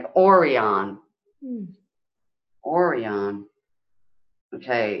 Like Orion. Orion.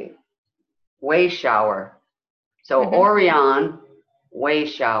 Okay. Way shower. So Orion, way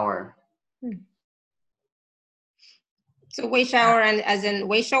shower. So way shower, and as in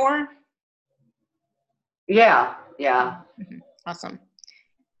way shower? Yeah. Awesome.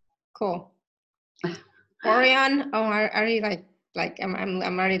 Cool. Orion. Oh, I already like I'm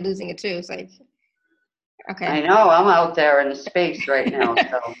already losing it too. It's like, okay. I know. I'm out there in the space right now.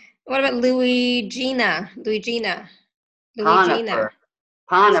 So. What about Louis-Gina,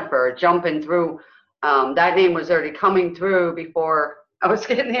 Conifer, jumping through. That name was already coming through before I was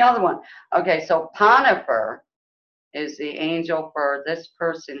getting the other one. Okay, so Conifer is the angel for this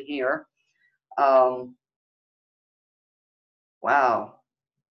person here. Wow.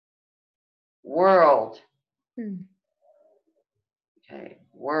 World. Okay,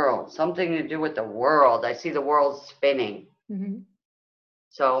 world. Something to do with the world. I see the world spinning.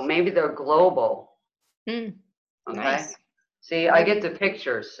 So maybe they're global. Okay. Nice. See, I get the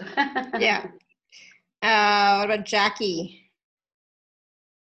pictures. Yeah. What about Jackie?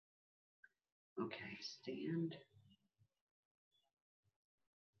 Okay, stand.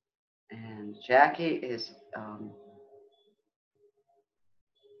 And Jackie is,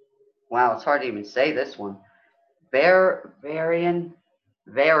 wow, it's hard to even say this one. Varian.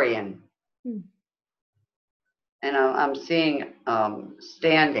 And I'm seeing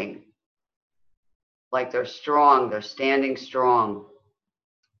standing. Like they're strong, they're standing strong.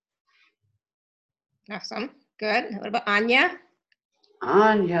 Awesome. Good. What about Anya?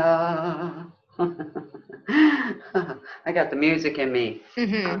 Anya. I got the music in me.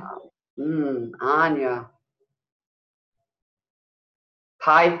 Anya.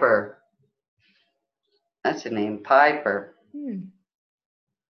 Piper. That's the name, Piper.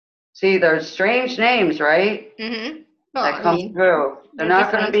 See, there's strange names, right? Well, that come through. They're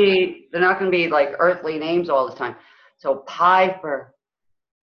not going to be like earthly names all the time. So Piper.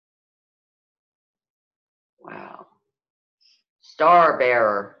 Wow. Star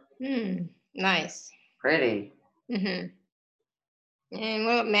Bearer. Nice. Pretty. And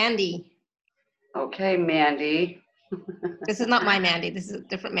what about Mandy? Okay, Mandy. This is not my Mandy. This is a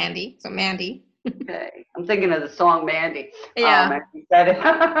different Mandy. So Mandy. Okay. I'm thinking of the song Mandy. Yeah. You said it.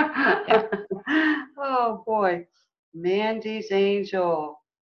 Yeah. Oh boy. Mandy's angel.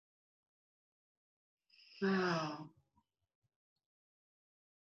 Wow.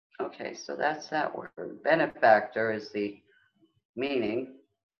 Okay, so that's that word. Benefactor is the meaning.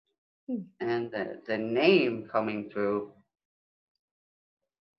 And the name coming through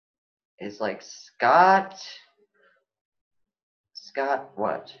is like Scott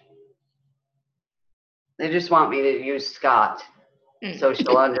what? They just want me to use Scott so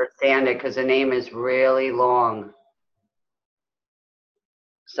she'll understand it because the name is really long.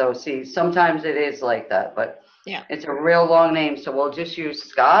 So see, sometimes it is like that, but yeah, it's a real long name. So we'll just use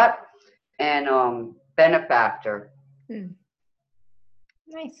Scott and benefactor.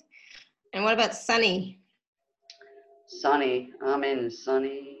 Nice. And what about Sunny? Sunny, I'm in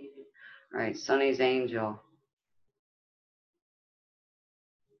Sunny. All right, Sunny's angel.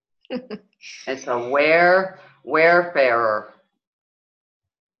 It's a wayfarer.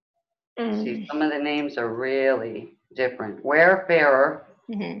 See, some of the names are really different. Wayfarer,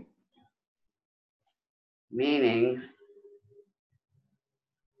 meaning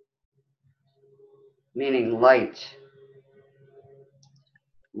light.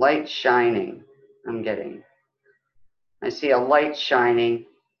 Light shining, I'm getting. I see a light shining.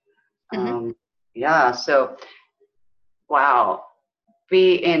 Yeah, so, wow.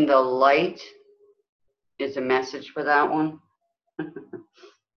 Be in the light is a message for that one.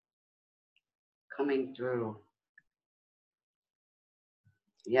 Coming through.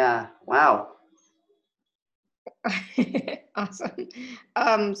 Yeah, wow. Awesome.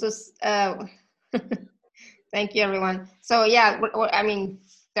 Thank you, everyone. So yeah, I mean,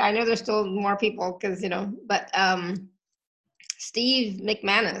 I know there's still more people because, but Steve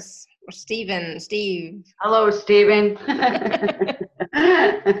McManus or Steve. Hello, Stephen.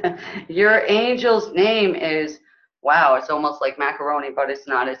 Your angel's name is, wow, it's almost like macaroni, but it's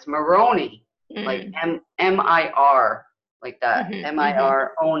not. It's Maroni, like M-I-R, like that.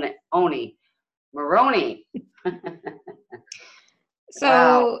 M-I-R, Oni. Maroney. So,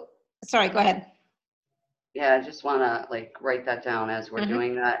 Wow. sorry, go ahead. Yeah, I just want to like write that down as we're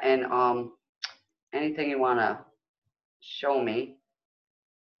doing that. And anything you want to show me.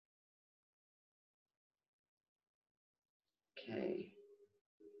 Okay.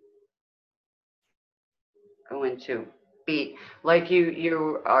 Go into beat. Like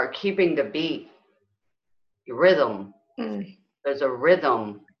you are keeping the beat. Your rhythm. There's a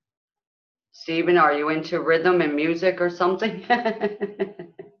rhythm. Stephen, are you into rhythm and music or something?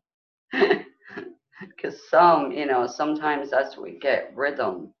 Because sometimes that's what we get,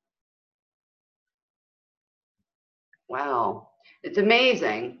 rhythm. Wow. It's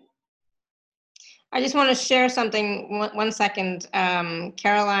amazing. I just want to share something. One second.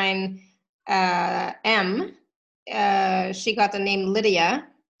 Caroline M. She got the name Lydia,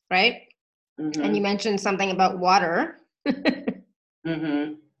 right? And you mentioned something about water.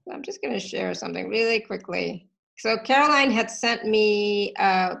 I'm just going to share something really quickly. So Caroline had sent me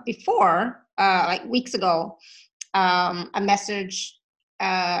before, like weeks ago, a message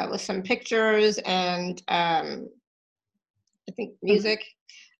with some pictures and I think music.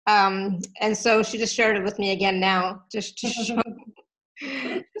 And so she just shared it with me again now, just to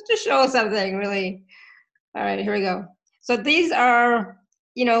show something really. All right, here we go. So these are,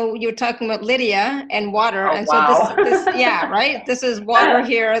 you're talking about Lydia and water. Oh, and wow. So this, yeah, right? This is water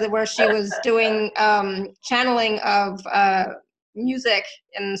here where she was doing channeling of music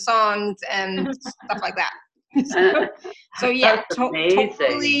and songs and stuff like that. So yeah,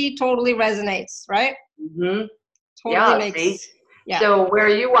 totally resonates, right? Totally makes. See? Yeah. So where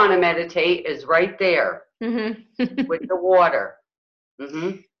you want to meditate is right there with the water.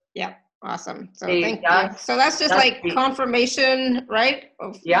 Yeah. Awesome. So see, thank you. So that's just like confirmation, right?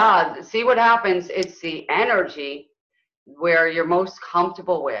 Yeah. See what happens? It's the energy where you're most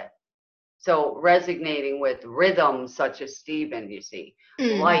comfortable with. So resonating with rhythms such as Stephen, you see,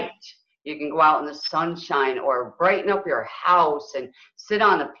 light. You can go out in the sunshine or brighten up your house and sit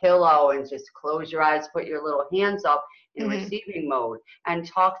on a pillow and just close your eyes, put your little hands up in receiving mode and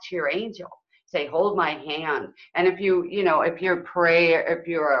talk to your angel. Say, hold my hand. And if if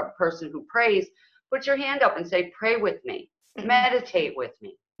you're a person who prays, put your hand up and say, pray with me, meditate with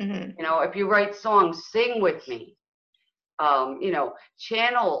me. If you write songs, sing with me.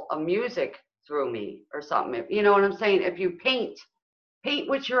 Channel a music through me or something. You know what I'm saying? If you paint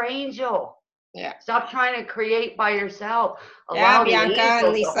with your angel. Yeah. Stop trying to create by yourself. Allow the Bianca angel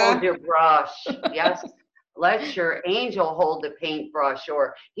and Lisa to hold your brush. Yes. Let your angel hold the paintbrush,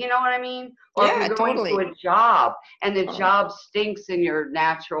 or you know what I mean? Or if you're going to a job and the job stinks in your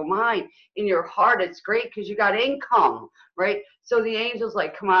natural mind, in your heart, it's great because you got income, right? So the angel's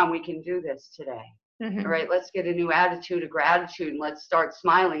like, come on, we can do this today. All right, let's get a new attitude of gratitude and let's start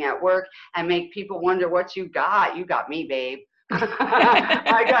smiling at work and make people wonder what you got. You got me, babe.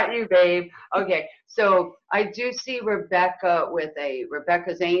 I got you, babe. Okay, so I do see Rebecca with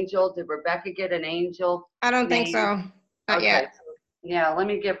Rebecca's angel. Did Rebecca get an angel? I don't think so. Not yet. So, yeah, let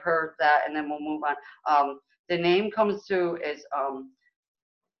me give her that and then we'll move on. The name comes through is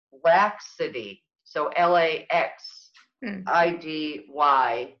Laxity. So Laxidy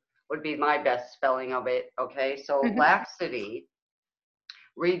would be my best spelling of it. Okay, so laxity,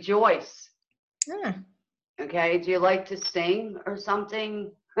 rejoice. Okay, do you like to sing or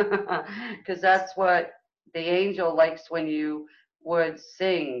something? Because that's what the angel likes when you would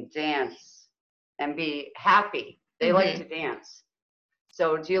sing, dance, and be happy. They like to dance.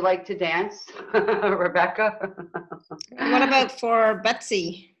 So do you like to dance, Rebecca? What about for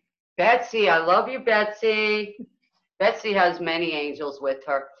Betsy? Betsy, I love you, Betsy. Betsy has many angels with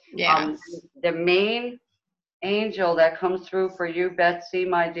her. Yeah. The main angel that comes through for you, Betsy,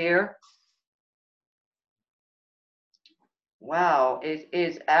 my dear. Wow, it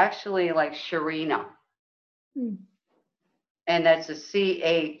is actually like Sharina. And that's a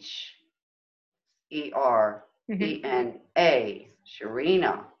Cherena,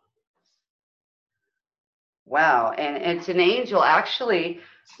 Sharina. Wow, and it's an angel, actually,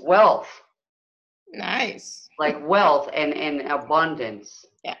 wealth. Nice. Like wealth and abundance.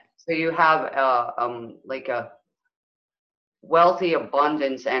 Yeah. So you have like a wealthy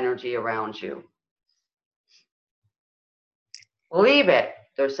abundance energy around you. Believe it.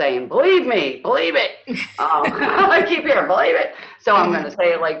 They're saying, believe me, believe it. I keep hearing, believe it. So I'm going to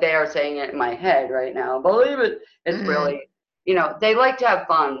say it like they are saying it in my head right now. Believe it. It's really, they like to have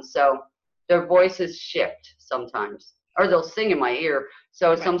fun. So their voices shift sometimes, or they'll sing in my ear.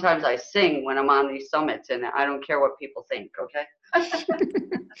 So sometimes I sing when I'm on these summits and I don't care what people think. Okay.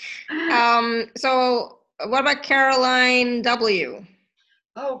 So what about Caroline W?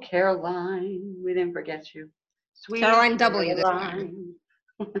 Oh, Caroline, we didn't forget you. Sweet Caroline W this time.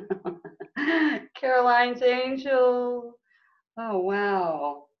 Caroline's angel. Oh,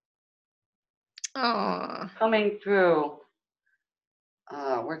 wow. Oh. Coming through.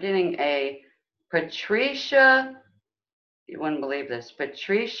 We're getting a Patricia. You wouldn't believe this.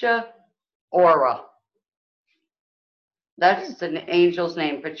 Patricia Aura. That's the angel's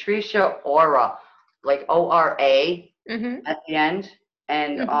name. Patricia Aura. Like O-R-A at the end.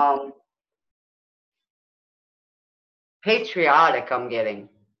 And patriotic, I'm getting.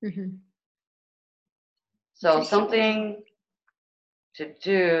 So something to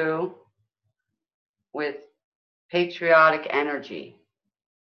do with patriotic energy.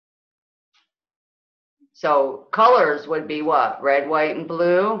 So colors would be what? Red, white, and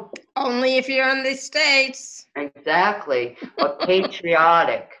blue? Only if you're in the States. Exactly. But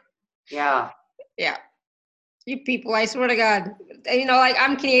patriotic. Yeah. Yeah. You people, I swear to God. You know, like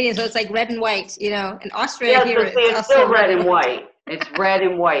I'm Canadian, so it's like red and white, you know. In Australia Yeah, here, so see, it's also still red and white. It's red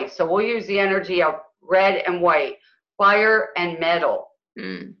and white. So we'll use the energy of red and white. Fire and metal.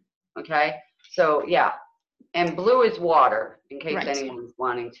 Okay? So, yeah. And blue is water, in case anyone's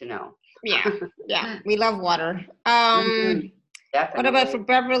wanting to know. Yeah, yeah. We love water. Definitely. What about for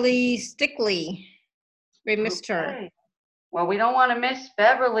Beverly Stickley? We missed her. Well, we don't want to miss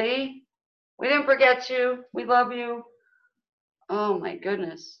Beverly. We didn't forget you. We love you. Oh my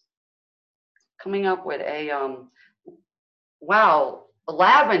goodness. Coming up with a wow,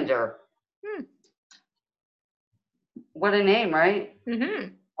 lavender. What a name, right?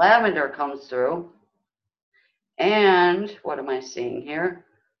 Lavender comes through. And what am I seeing here?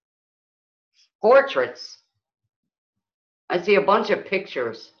 Portraits. I see a bunch of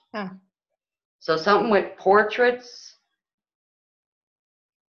pictures. So something with portraits,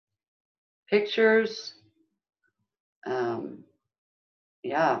 pictures.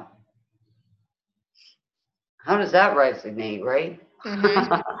 Yeah. How does that resonate, right?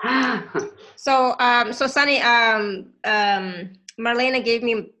 So, so Sunny, Marlena gave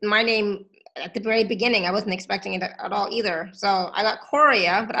me my name at the very beginning. I wasn't expecting it at all either. So I got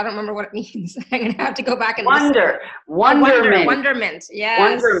Coria, but I don't remember what it means. I'm gonna have to go back and Wonderment. Wonderment.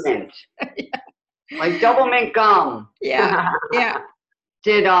 Yes. Wonderment. Like double mint gum. Yeah. Yeah.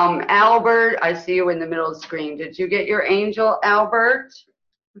 Did Albert? I see you in the middle of the screen. Did you get your angel, Albert?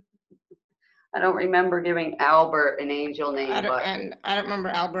 I don't remember giving Albert an angel name, I don't remember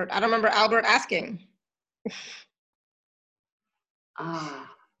Albert. I don't remember Albert asking.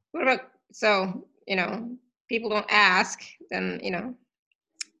 What about, so, you know, people don't ask, then, you know.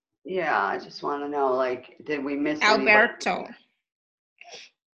 Yeah, I just want to know, like, did we miss Alberto?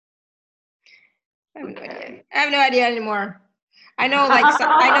 Anybody? I have no idea anymore. I know, like,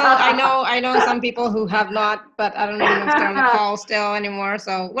 I know some people who have not, but I don't even know if they're on the call still anymore.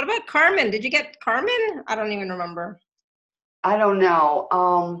 So, what about Carmen? Did you get Carmen? I don't even remember. I don't know.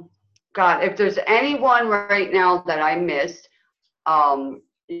 God, if there's anyone right now that I missed,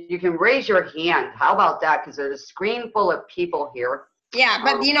 you can raise your hand. How about that? Because there's a screen full of people here. Yeah,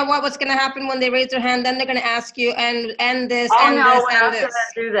 but you know what's going to happen when they raise their hand? Then they're going to ask you and this and this we're not and this. Going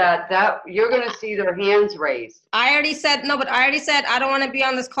to do that. You're going to see their hands raised. I already said no, but I already said I don't want to be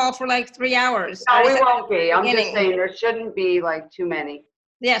on this call for like 3 hours. No, we won't be. I'm just saying there shouldn't be like too many.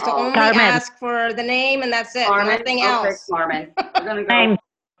 Yeah, so only ask for the name and that's it. Carmen? Nothing else. Okay, Carmen. We're going to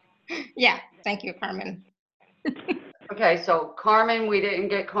go. Yeah, thank you, Carmen. Okay, so Carmen, we didn't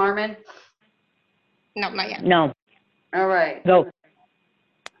get Carmen? No, not yet. No. All right. Go.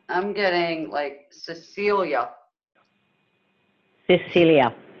 I'm getting like Cecilia.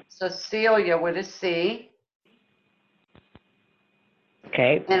 Cecilia. Cecilia with a C.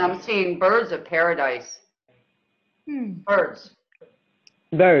 Okay. And I'm seeing birds of paradise. Birds.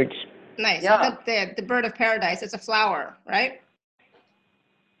 Birds. Nice. Yeah. The bird of paradise is a flower, right?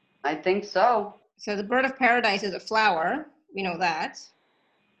 I think so. So the bird of paradise is a flower. We know that.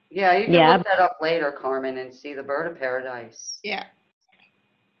 Yeah, you can look that up later, Carmen, and see the bird of paradise. Yeah.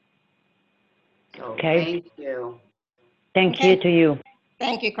 So, okay. Thank you. Thank you to you.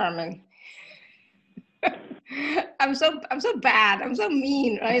 Thank you, Carmen. I'm so bad. I'm so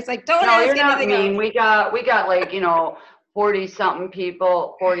mean, right? It's like, don't ask anything else. No, you're not mean. We got like, 40 something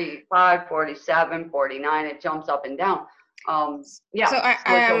people, 45, 47, 49. It jumps up and down. Yeah. So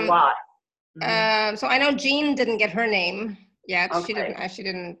it's a lot. So I know Jean didn't get her name yet. Okay. She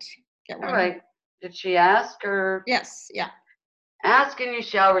didn't get one. All right. Did she ask or? Yes. Yeah. Ask and you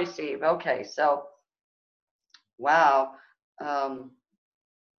shall receive. Okay. So, wow.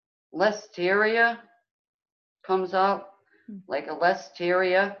 Listeria comes up, like a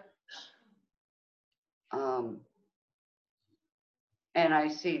listeria. and I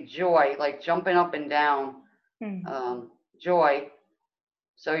see joy, like jumping up and down. Joy.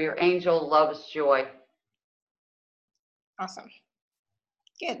 So your angel loves joy. Awesome.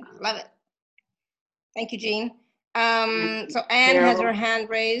 Good. Love it. Thank you, Jean. So Anne has her hand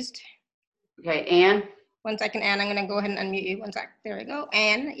raised. Okay, Anne. 1 second, Anne. I'm going to go ahead and unmute you. 1 sec. There we go.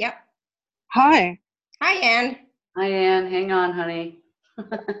 Anne. Yep. Hi. Hi, Anne. Hi, Anne. Hang on, honey.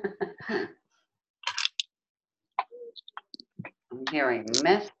 I'm hearing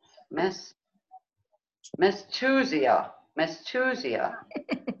Miss Tuzia.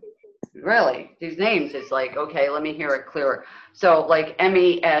 Really, these names is like, okay, let me hear it clearer. So like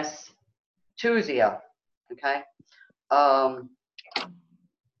MES Tuzia. Okay.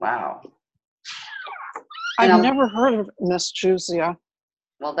 Wow. I've never heard of Miss Juzia.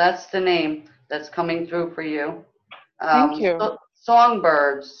 Well, that's the name that's coming through for you. Thank you.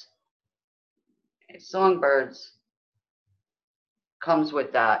 Songbirds comes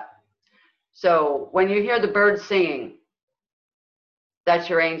with that. So when you hear the birds singing, that's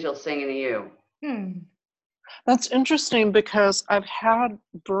your angel singing to you. That's interesting because I've had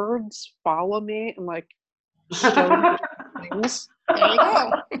birds follow me and like show me things. There you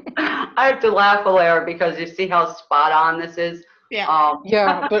go. I have to laugh, Alaire, because you see how spot on this is. Yeah.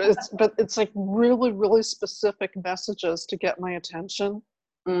 Yeah, but it's like really, really specific messages to get my attention.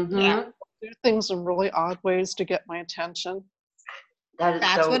 Yeah. Do things in really odd ways to get my attention.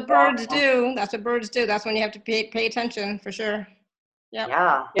 That's what birds do. That's what birds do. That's when you have to pay attention for sure. Yep.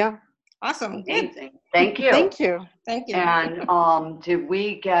 Yeah. Awesome. Amazing. Good. Thank you. Thank you. Thank you. And did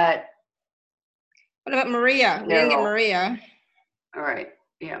we get? What about Maria? We didn't get Maria. All right.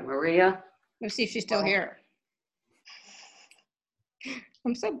 Yeah, Maria. Let's see if she's still here.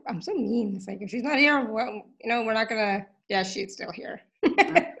 I'm so mean. It's like if she's not here, well, we're not gonna. Yeah, she's still here.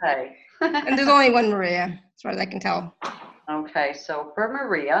 Okay. And there's only one Maria, as far as I can tell. Okay, so for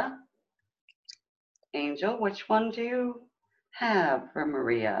Maria, Angel, which one do you have for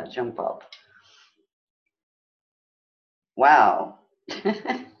Maria? Jump up. Wow.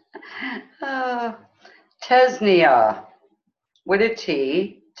 Tesnia with a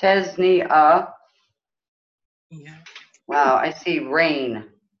T. Tesnia. Yeah. Wow, I see rain.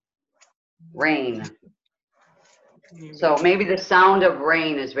 Rain. So maybe the sound of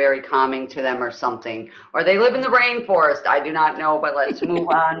rain is very calming to them or something. Or they live in the rainforest. I do not know, but let's move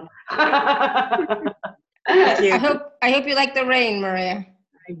on. Thank you. I hope you like the rain, Maria.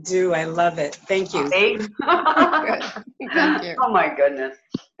 I do. I love it. Thank you. Good. Thank you. Oh my goodness.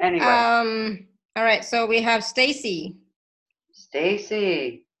 Anyway. All right, so we have Stacy.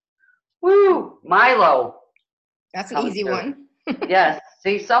 Stacy. Woo! Milo. That's an easy one. Yes.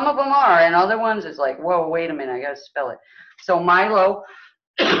 See, some of them are, and other ones is like, whoa, wait a minute, I gotta spell it. So Milo,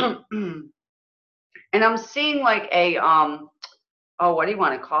 and I'm seeing like a oh, what do you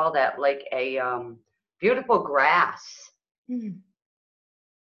want to call that? Like a beautiful grass.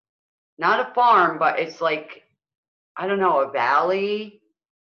 Not a farm, but it's like, I don't know, a valley,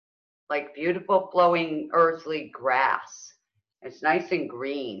 like beautiful flowing earthly grass. It's nice and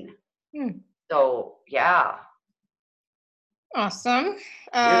green. So yeah. Awesome.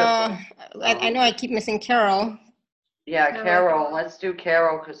 I know I keep missing Carol. Yeah, Carol. Let's do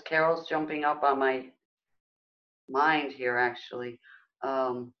Carol because Carol's jumping up on my mind here, actually.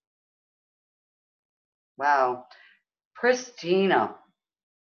 Wow. Pristina.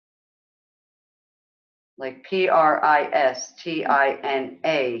 Like Pristina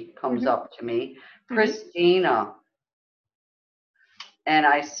comes up to me. Pristina. And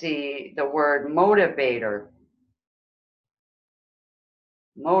I see the word motivator.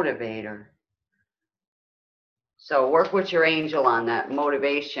 Motivator. So work with your angel on that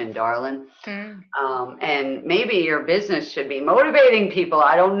motivation, darling. And maybe your business should be motivating people.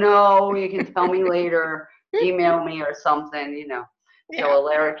 I don't know. You can tell me later, email me or something, So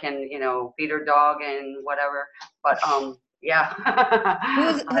Alaire can, feed her dog and whatever. But yeah. Who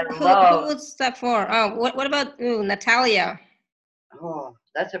was that for? Oh, what about Natalia? Oh,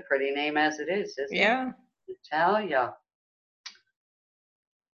 that's a pretty name as it is, isn't it? Natalia.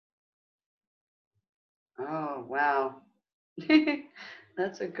 Oh, wow.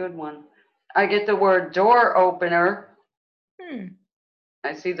 That's a good one. I get the word door opener.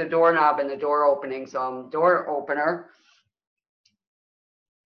 I see the doorknob and the door opening, so door opener.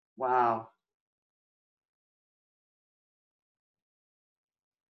 Wow.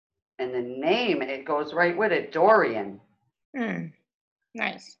 And the name, it goes right with it, Dorian.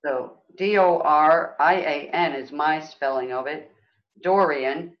 Nice. So Dorian is my spelling of it.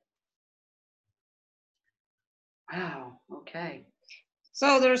 Dorian. Wow, okay.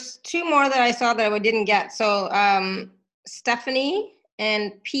 So there's two more that I saw that I didn't get. So Stephanie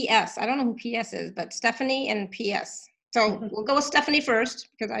and PS. I don't know who PS is, but Stephanie and PS. So we'll go with Stephanie first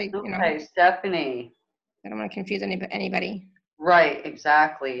because I Stephanie. I don't want to confuse anybody. Right,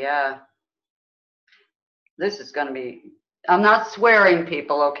 exactly, yeah. This is going to be, I'm not swearing,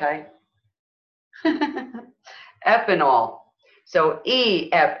 people, okay? Ethanol. So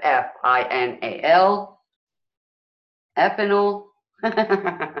EFFINAL. Ethanol.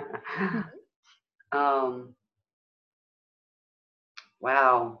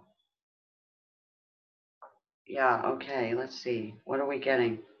 Wow. Yeah, okay, let's see. What are we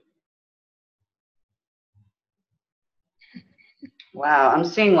getting? Wow, I'm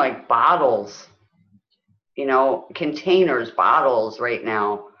seeing like bottles, containers, bottles right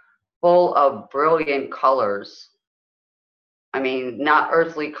now, full of brilliant colors. I mean, not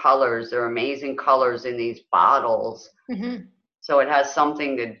earthly colors, they're amazing colors in these bottles. Mm-hmm. So it has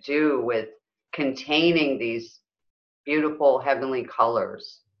something to do with containing these beautiful heavenly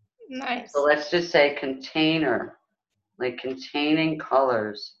colors. Nice. So let's just say container, like containing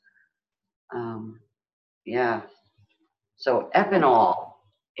colors. Yeah. So ethanol.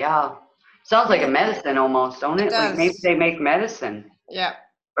 Yeah. Sounds like a medicine almost, don't it? Like maybe they make medicine. Yeah.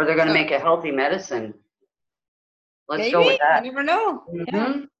 Or they're going to make a healthy medicine. Let's go with that. You never know. Mm-hmm.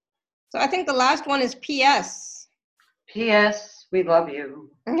 Yeah. So I think the last one is PS. PS, we love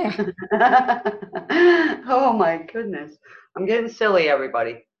you. Yeah. Oh my goodness. I'm getting silly,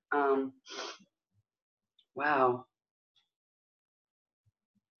 everybody. Wow.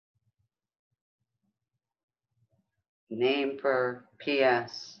 Name for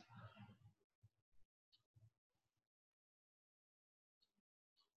PS.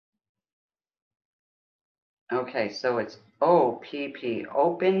 Okay, so it's OPP,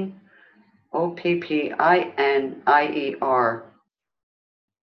 open, OPPINIER.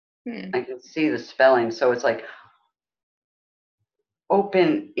 I can see the spelling, so it's like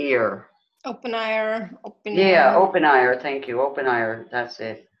open ear. Open ear. Yeah, open ear. Thank you, open ear. That's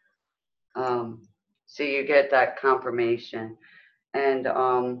it. So you get that confirmation, and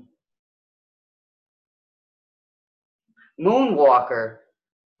moonwalker.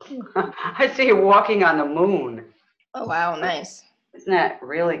 I see you walking on the moon. Oh wow, nice. Isn't that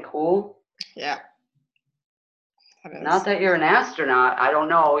really cool? Yeah. Not that you're an astronaut. I don't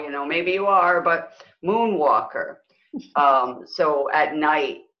know. Maybe you are, but moonwalker. So at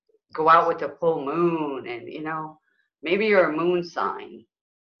night, go out with the full moon, and maybe you're a moon sign.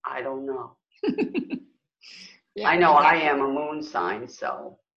 I don't know. Yeah, I know exactly. I am a moon sign,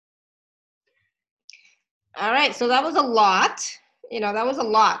 so. All right, so that was a lot. That was a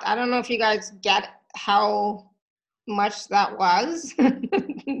lot. I don't know if you guys get how much that was.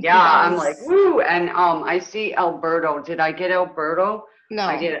 Yeah, I'm like, woo. And I see Alberto. Did I get Alberto? No.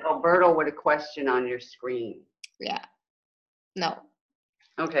 I get Alberto with a question on your screen. Yeah. No.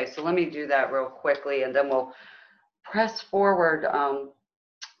 Okay, so let me do that real quickly, and then we'll press forward.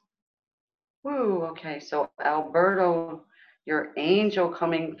 Woo, okay, so Alberto, your angel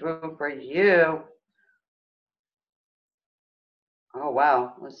coming through for you. Oh,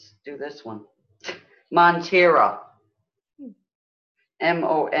 wow, let's do this one. Montira.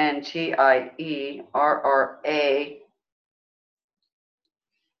 MONTIERRA.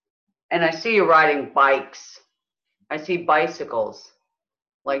 And I see you riding bikes. I see bicycles,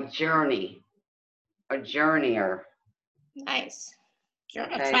 like journey, a journeyer. Nice.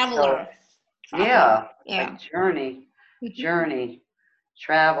 Okay, a traveler. Yeah, yeah. Like journey,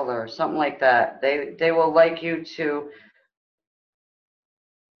 traveler, something like that. They will like you to,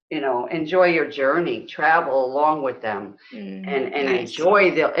 enjoy your journey, travel along with them, and nice.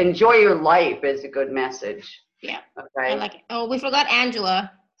 enjoy your life is a good message. Yeah. Okay. I like it. Oh, we forgot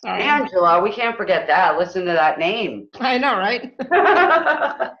Angela. Sorry. Angela, we can't forget that. Listen to that name. I know, right?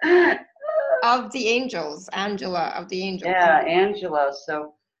 Of the angels, Angela of the angels. Yeah, Angela.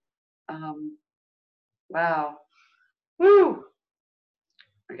 So, wow. Woo.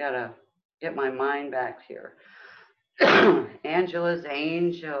 I gotta get my mind back here. Angela's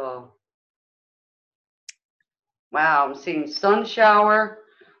angel. Wow, I'm seeing sun shower.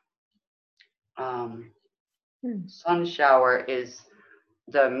 Sun shower is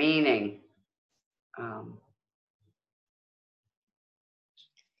the meaning.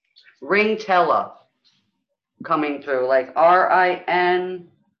 Ringtella coming through, like RINGTELLA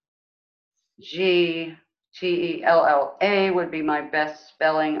would be my best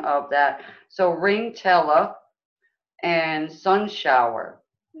spelling of that. So ringtella and sun shower.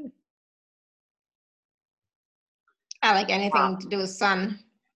 I like anything to do with sun.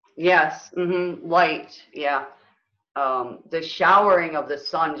 Yes, light, yeah. the showering of the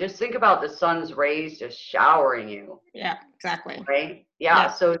sun. Just think about the sun's rays just showering you. Yeah, exactly. Right? Yeah.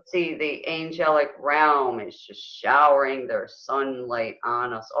 Yeah. So see, the angelic realm is just showering their sunlight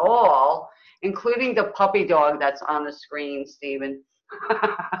on us all, including the puppy dog that's on the screen, Stephen.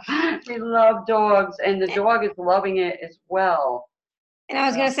 We love dogs, and the dog is loving it as well. And I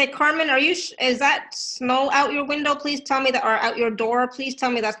was going to say, Carmen, is that snow out your window? Please tell me that, or out your door. Please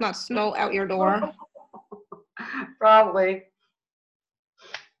tell me that's not snow out your door. Probably.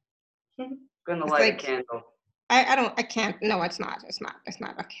 Gonna It's light like, a candle. I can't. No, it's not. It's not. It's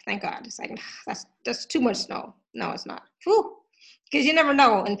not. Okay, thank God. It's like, that's too much snow. No, it's not. Whew. Because you never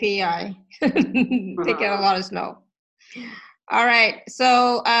know in PEI. They get a lot of snow. All right.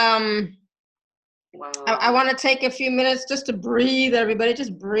 So, Wow. I want to take a few minutes just to breathe, everybody.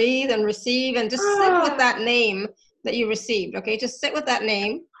 Just breathe and receive, and just sit with that name that you received. Okay, just sit with that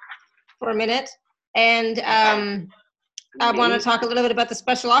name for a minute. And I want to talk a little bit about the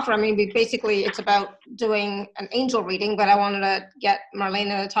special offer. I mean, it's about doing an angel reading, but I wanted to get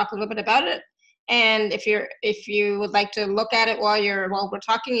Marlenea to talk a little bit about it. And if you would like to look at it while we're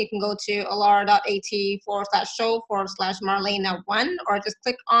talking, you can go to alara.at/show/Marlenea1, or just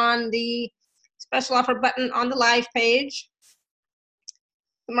click on the special offer button on the live page.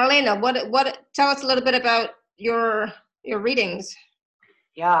 Marlenea, tell us a little bit about your readings.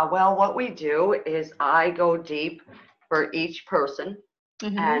 Yeah, well, what we do is I go deep for each person,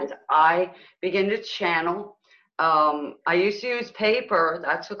 and I begin to channel. I used to use paper.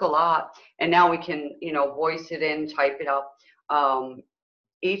 That took a lot. And now we can, voice it in, type it up.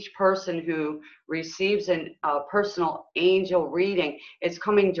 Each person who receives a personal angel reading, it's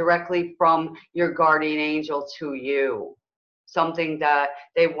coming directly from your guardian angel to you. Something that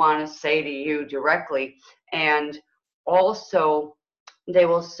they want to say to you directly. And also, they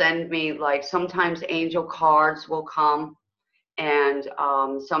will send me, like, sometimes angel cards will come, and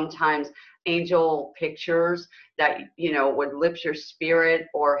sometimes angel pictures that would lift your spirit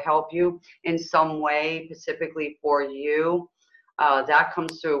or help you in some way, specifically for you. That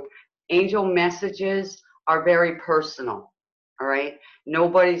comes through. Angel messages are very personal. All right,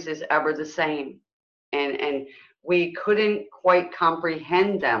 nobody's is ever the same, and we couldn't quite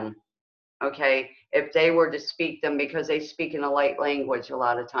comprehend them, okay, if they were to speak them, because they speak in a light language a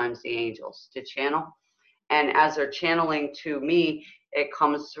lot of times, the angels, to channel. And as they're channeling to me, it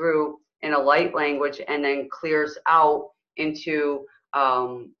comes through in a light language and then clears out into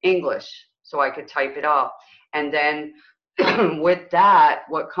English, so I could type it up. And then with that,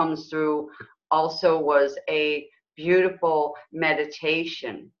 what comes through also was a beautiful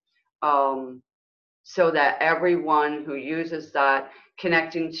meditation, so that everyone who uses that,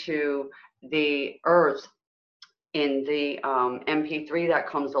 connecting to the earth in the MP3 that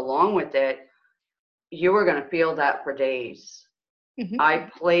comes along with it, you are going to feel that for days. I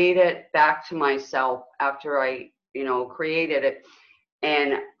played it back to myself after I, created it.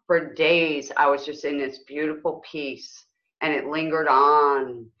 And for days, I was just in this beautiful peace, and it lingered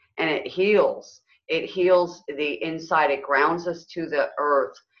on, and it heals. It heals the inside. It grounds us to the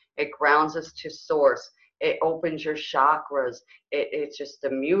earth. It grounds us to source. It opens your chakras. It's just, the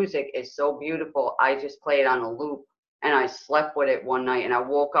music is so beautiful. I just play it on a loop, and I slept with it one night, and I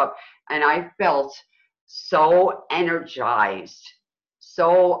woke up and I felt so energized,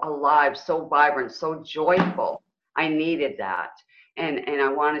 so alive, so vibrant, so joyful. I needed that. And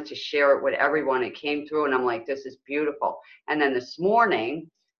I wanted to share it with everyone. It came through, and I'm like, this is beautiful. And then this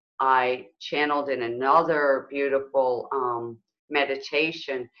morning, I channeled in another beautiful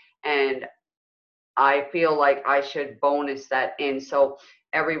meditation, and I feel like I should bonus that in. So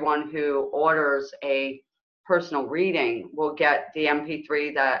everyone who orders a personal reading will get the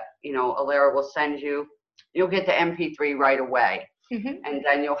MP3 that, Alara will send you. You'll get the MP3 right away. And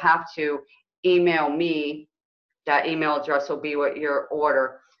then you'll have to email me. That email address will be with your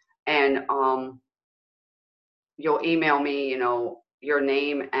order. And you'll email me, your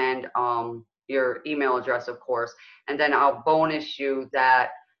name and your email address, of course. And then I'll bonus you that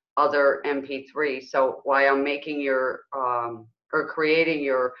other MP3. So while I'm making your or creating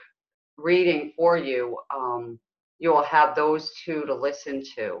your reading for you, you'll have those two to listen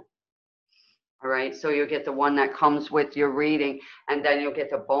to. All right, so you'll get the one that comes with your reading, and then you'll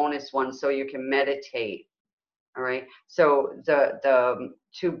get the bonus one so you can meditate. All right, so the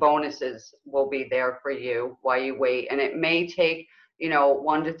two bonuses will be there for you while you wait, and it may take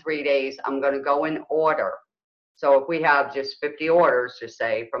 1 to 3 days. I'm going to go in order. So if we have just 50 orders, just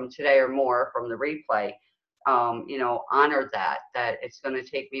say from today or more from the replay, honor that it's going to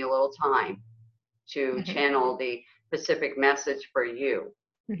take me a little time to channel the specific message for you.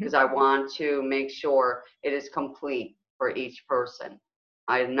 because I want to make sure it is complete for each person.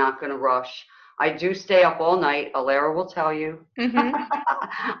 I'm not going to rush. I do stay up all night. Alara will tell you.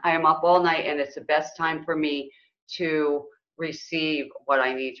 I am up all night, and it's the best time for me to receive what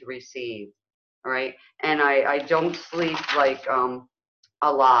I need to receive. All right. And I don't sleep like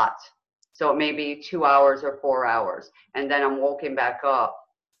a lot. So it may be 2 hours or 4 hours. And then I'm woken back up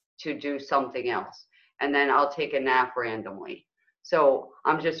to do something else. And then I'll take a nap randomly. So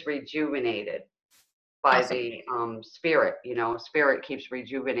I'm just rejuvenated by the spirit, spirit keeps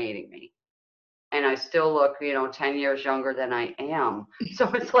rejuvenating me. And I still look, 10 years younger than I am. So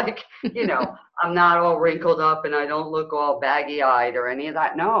it's like, I'm not all wrinkled up and I don't look all baggy eyed or any of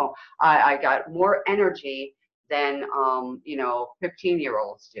that. No, I got more energy than,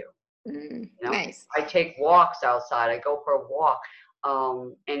 15-year-olds do. Nice. I take walks outside. I go for a walk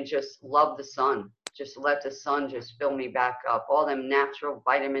and just love the sun. Just let the sun just fill me back up. All them natural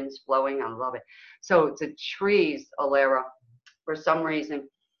vitamins flowing. I love it. So the trees, Alara, for some reason,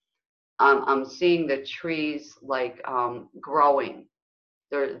 I'm seeing the trees like growing.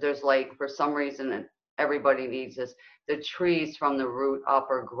 There's like, for some reason, everybody needs this. The trees from the root up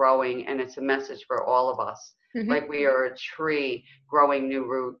are growing, and it's a message for all of us. Like we are a tree growing new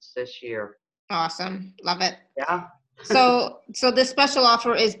roots this year. Awesome. Love it. Yeah. So this special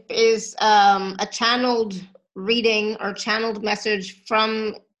offer is a channeled reading or channeled message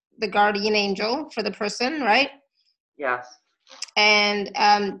from the guardian angel for the person, right? Yes. And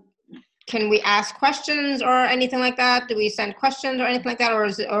can we ask questions or anything like that? Do we send questions or anything like that, or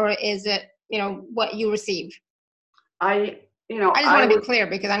is it what you receive? I just want to be clear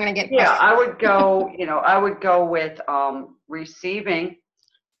because I'm going to get questions. Yeah, I would go with receiving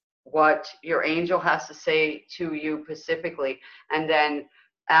what your angel has to say to you specifically, and then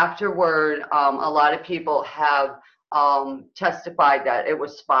afterward, a lot of people have testified that it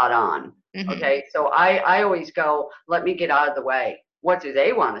was spot on. Okay, so I always go, let me get out of the way. What do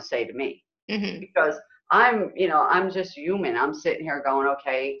they want to say to me? Because I'm just human. I'm sitting here going,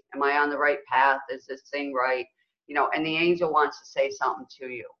 okay, am I on the right path? Is this thing right? And the angel wants to say something to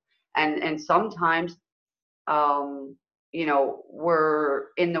you. And sometimes, we're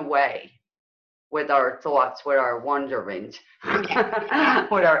in the way with our thoughts, with our wonderment,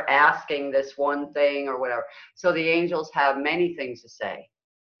 with our asking this one thing or whatever. So the angels have many things to say,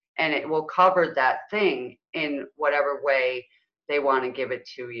 and it will cover that thing in whatever way they want to give it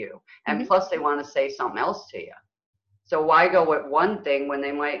to you. And plus they want to say something else to you. So why go with one thing when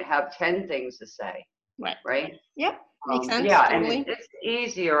they might have 10 things to say? Right? Yep. Makes sense. Yeah, totally. And it's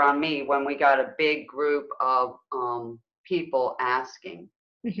easier on me when we got a big group of people asking.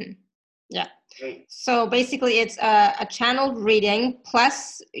 Yeah. Right. So basically it's a channeled reading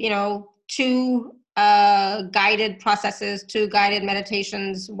plus, 2 guided processes, 2 guided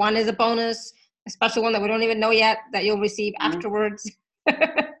meditations. One is a bonus, a special one that we don't even know yet that you'll receive afterwards.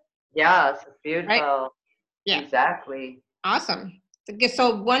 Yes, it's beautiful. Right? Yeah. Exactly. Awesome.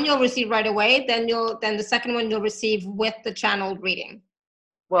 So one you'll receive right away, then the second one you'll receive with the channeled reading.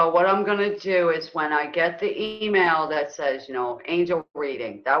 Well, what I'm going to do is when I get the email that says, angel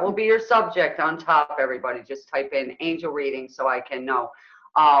reading, that will be your subject on top, everybody. Just type in angel reading so I can know.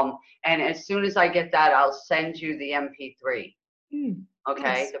 And as soon as I get that, I'll send you the MP3. Okay,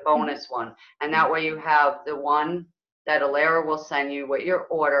 Nice. the bonus one. And that way you have the one that Alara will send you with your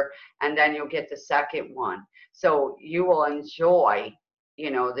order, and then you'll get the second one. So you will enjoy,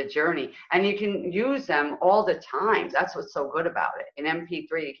 the journey. And you can use them all the time. That's what's so good about it. In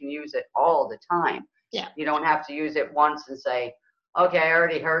MP3, you can use it all the time. Yeah. You don't have to use it once and say, okay, I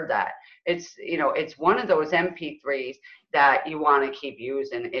already heard that. It's, it's one of those MP3s that you want to keep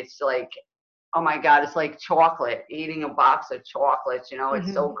using. It's like, oh my God, it's like chocolate, eating a box of chocolates,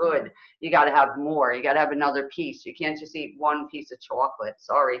 it's so good. You got to have more. You got to have another piece. You can't just eat one piece of chocolate.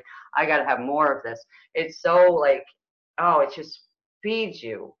 Sorry, I got to have more of this. It's so like, it just feeds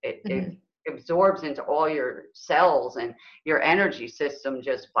you. It absorbs into all your cells, and your energy system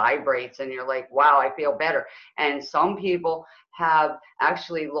just vibrates, and you're like, wow, I feel better. And some people have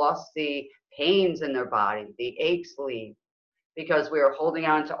actually lost the pains in their body, the aches leave, because we are holding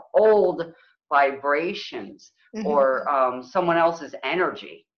on to old vibrations or someone else's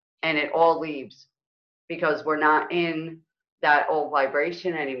energy, and it all leaves because we're not in that old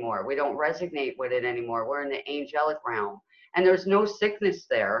vibration anymore. We don't resonate with it anymore. We're in the angelic realm, and there's no sickness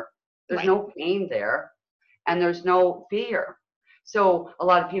there. There's no pain there, and there's no fear. So a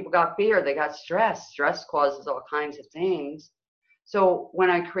lot of people got fear. They got stress. Stress causes all kinds of things. So when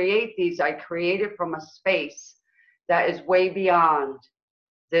I create these, I create it from a space that is way beyond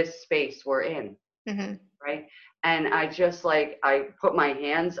this space we're in, right? And I just like, I put my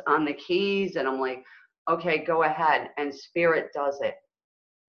hands on the keys and I'm like, okay, go ahead. And spirit does it.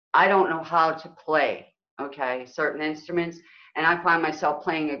 I don't know how to play, okay, certain instruments. And I find myself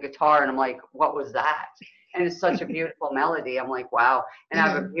playing a guitar and I'm like, what was that? And it's such a beautiful melody. I'm like, wow. And I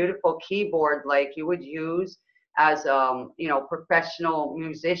have a beautiful keyboard like you would use as you know, professional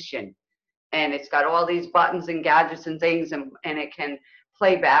musician. And it's got all these buttons and gadgets and things, and it can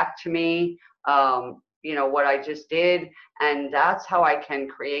play back to me, you know, what I just did. And that's how I can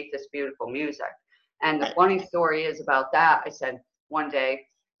create this beautiful music. And the funny story is about that. I said one day,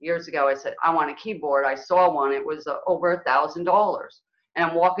 years ago, I said, I want a keyboard. I saw one. It was over $1,000. And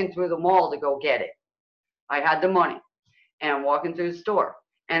I'm walking through the mall to go get it. I had the money. And I'm walking through the store.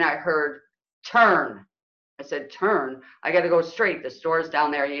 And I heard, turn. I said, turn. I got to go straight. The store's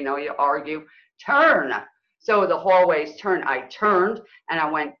down there. You know, you argue. Turn. So the hallways turned. I turned and I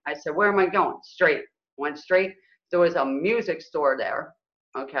went. I said, where am I going? Straight. Went straight. There was a music store there.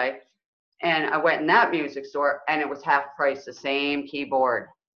 Okay. And I went in that music store and it was half price, the same keyboard.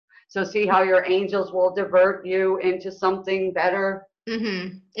 So see how your angels will divert you into something better?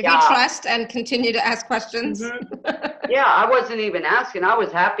 If you trust and continue to ask questions. Yeah, I wasn't even asking. I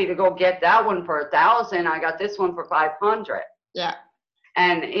was happy to go get that one for $1,000. I got this one for $500. Yeah.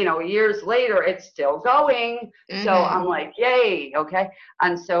 And, you know, years later, it's still going. So I'm like, yay. Okay.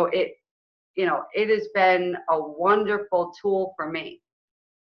 And so it, you know, it has been a wonderful tool for me,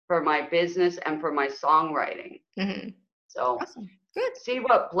 for my business and for my songwriting. So awesome. Good. See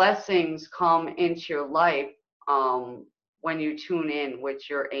what blessings come into your life when you tune in with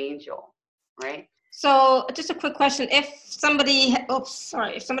your angel, right? So just a quick question. If somebody,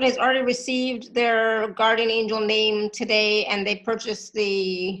 if somebody has already received their guardian angel name today and they purchased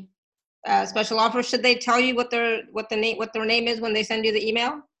the special offer, should they tell you what their name is when they send you the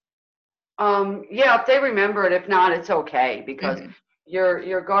email? Yeah, if they remember it. If not, it's okay, because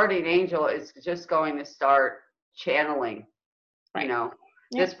your guardian angel is just going to start channeling. You know,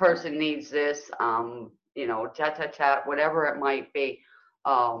 this person needs this, you know, whatever it might be.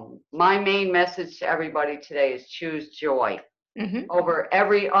 My main message to everybody today is choose joy. Over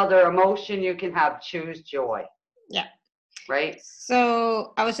every other emotion you can have, choose joy. Yeah. Right?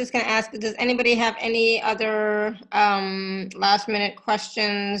 So I was just going to ask, does anybody have any other last minute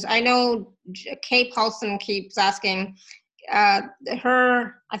questions? I know Kay Paulson keeps asking I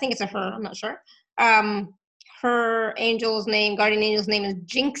think it's a her, I'm not sure. Her angel's name, guardian angel's name is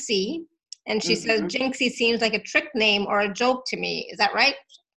Jinxie. And she says, Jinxie seems like a trick name or a joke to me. Is that right?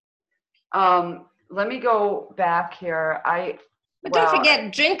 Let me go back here. But don't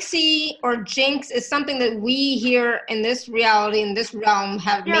forget, Jinxie or Jinx is something that we here in this reality, in this realm,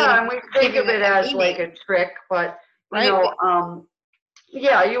 have made. Yeah, and we think of it as like a trick, but, you know,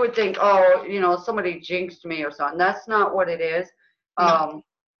 yeah, you would think, oh, you know, somebody jinxed me or something. That's not what it is.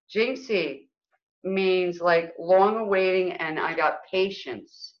 Jinxie means like long awaiting, and I got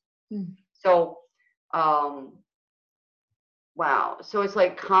patience. So, wow. So it's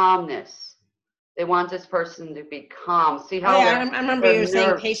like calmness. They want this person to be calm. See how I remember you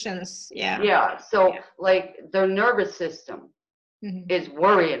saying patience. Yeah. Yeah. So like their nervous system is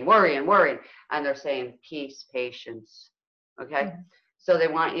worrying. And they're saying peace, patience. Okay. So they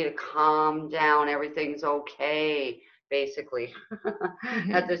want you to calm down. Everything's okay, basically,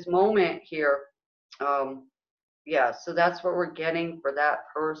 at this moment here. Yeah. So that's what we're getting for that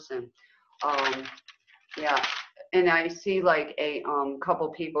person. Yeah. And I see like a couple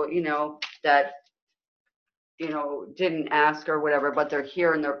people, you know, that, you know, didn't ask or whatever, but they're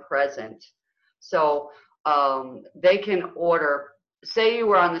here and they're present. So they can order. Say you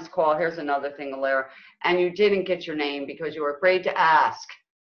were on this call, here's another thing, Alara, and you didn't get your name because you were afraid to ask,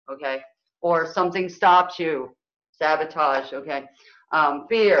 okay? Or something stopped you, sabotage, okay?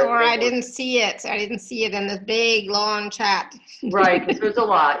 Fear. Or I didn't see it. I didn't see it in this big, long chat. Right, because there's a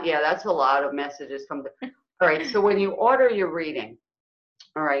lot. Yeah, that's a lot of messages come to. All right, so when you order your reading,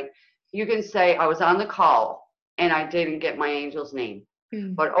 all right, you can say, I was on the call and I didn't get my angel's name.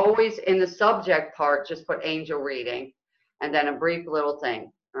 But always in the subject part, just put angel reading and then a brief little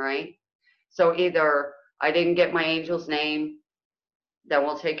thing, all right? So either I didn't get my angel's name, then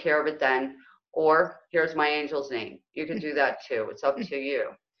we'll take care of it then, or here's my angel's name. You can do that too. It's up to you,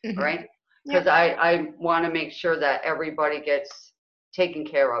 all right? Because I want to make sure that everybody gets taken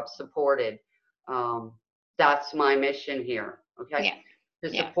care of, supported. That's my mission here, okay?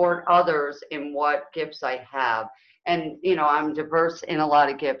 To support others in what gifts I have. And, you know, I'm diverse in a lot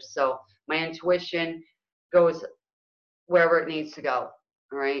of gifts, so my intuition goes wherever it needs to go,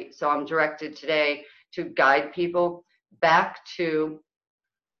 all right? So I'm directed today to guide people back to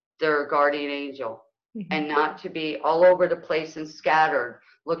their guardian angel, and not to be all over the place and scattered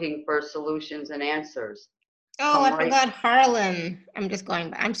looking for solutions and answers. Oh, I forgot Harlan. I'm just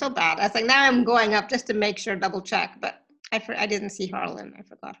going back. I'm so bad. I was like, now I'm going up just to make sure, double check, but I didn't see Harlan. I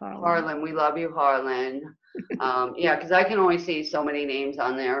forgot Harlan. Harlan, we love you, Harlan. Yeah, because I can only see so many names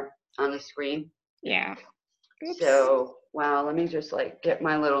on there on the screen. Yeah. Oops. So, wow, let me just like get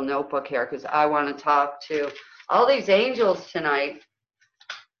my little notebook here because I want to talk to all these angels tonight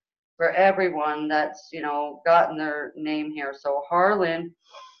for everyone that's, you know, gotten their name here. So Harlan,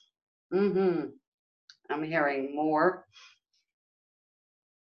 I'm hearing more.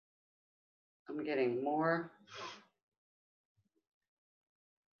 I'm getting more.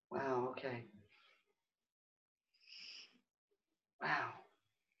 Wow, okay. Wow.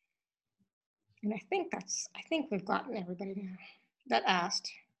 And I think we've gotten everybody now that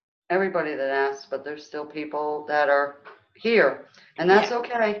asked. Everybody that asked, but there's still people that are here, and that's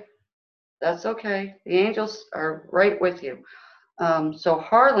okay. That's okay. The angels are right with you. So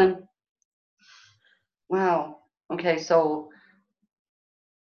Harlan, wow. Okay, so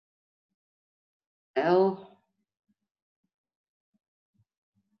L.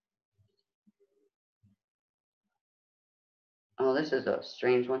 Oh, this is a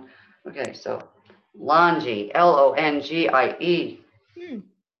strange one. Okay, so Longie, Longie.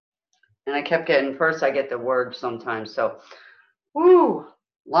 And I kept getting, first I get the word sometimes. So, woo,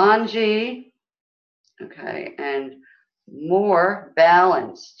 Longie. Okay, and more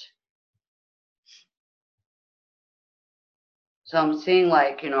balanced. So I'm seeing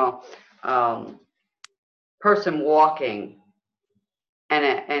like, you know, person walking, and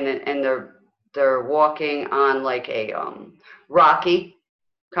they're walking on like a rocky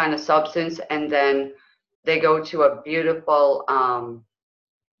kind of substance, and then they go to a beautiful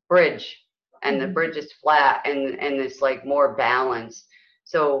bridge, and the bridge is flat, and it's like more balanced.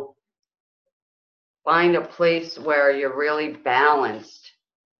 So find a place where you're really balanced,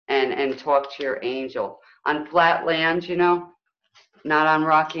 and talk to your angel on flat land, you know, not on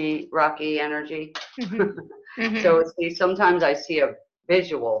rocky energy. So see, sometimes I see a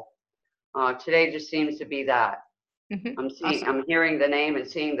visual. Today just seems to be that. Awesome. I'm hearing the name and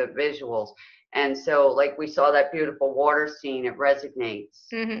seeing the visuals. And so like we saw that beautiful water scene, it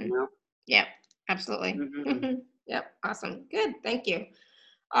resonates. You know? Yep, absolutely. Yep, awesome. Good, thank you.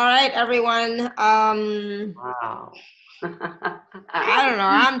 All right, everyone. Wow. I don't know,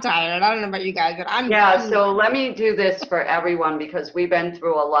 I'm tired. I don't know about you guys, but Yeah, so let me do this for everyone because we've been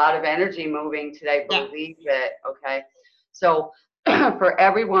through a lot of energy moving today, believe it, okay? So for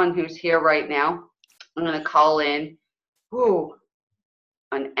everyone who's here right now, I'm gonna call in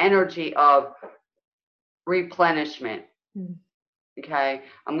an energy of replenishment. Okay,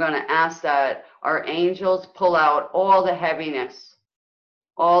 I'm going to ask that our angels pull out all the heaviness,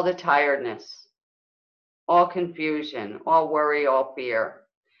 all the tiredness, all confusion, all worry, all fear.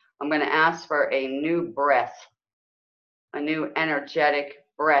 I'm going to ask for a new breath, a new energetic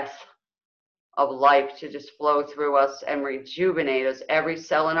breath of life to just flow through us and rejuvenate us, every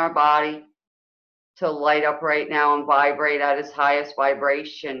cell in our body to light up right now and vibrate at its highest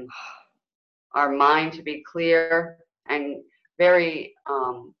vibration. Our mind to be clear and very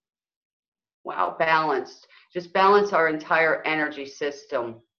balanced. Just balance our entire energy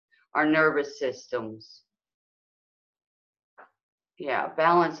system, our nervous systems. Yeah,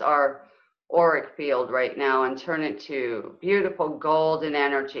 balance our auric field right now and turn it to beautiful golden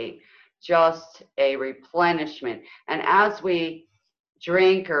energy, just a replenishment. And as we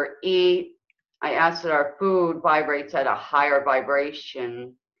drink or eat, I ask that our food vibrates at a higher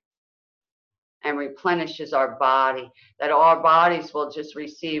vibration and replenishes our body, that our bodies will just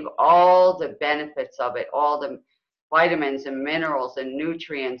receive all the benefits of it, all the vitamins and minerals and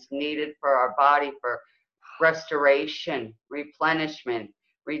nutrients needed for our body for restoration, replenishment,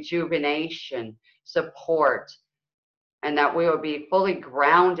 rejuvenation, support, and that we will be fully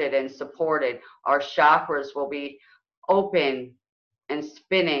grounded and supported. Our chakras will be open and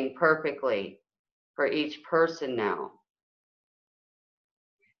spinning perfectly for each person now.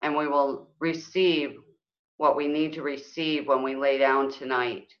 And we will receive what we need to receive when we lay down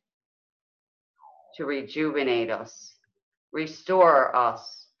tonight to rejuvenate us, restore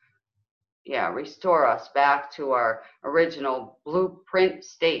us. Yeah, restore us back to our original blueprint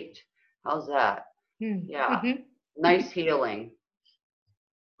state. How's that? Yeah, nice healing.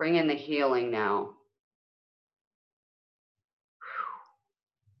 Bring in the healing now.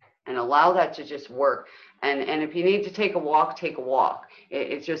 And allow that to just work. And if you need to take a walk, take a walk.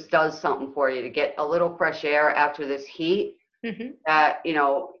 It just does something for you to get a little fresh air after this heat that, you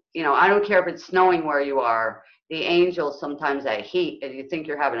know, you know, I don't care if it's snowing where you are. The angels sometimes that heat, and you think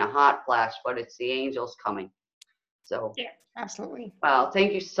you're having a hot flash, but it's the angels coming. So Yeah, absolutely. wow,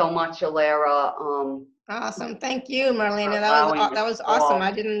 thank you so much, Alara. Awesome. Thank you, Marlena. allowing That this was awesome. call.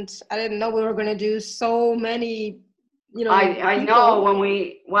 I didn't know we were going to do so many, I know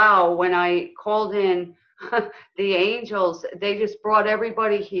people. when I called in the angels, they just brought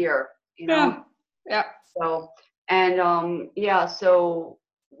everybody here, you know. Yeah. So yeah, so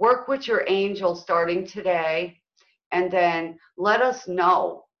work with your angel starting today, and then let us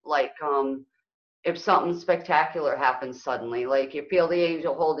know, like if something spectacular happens suddenly, like you feel the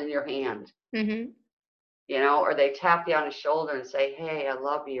angel holding your hand, Mm-hmm. you know, or they tap you on the shoulder and say, "Hey, I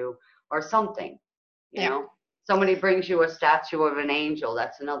love you," or something, you Yeah. know. Somebody brings you a statue of an angel,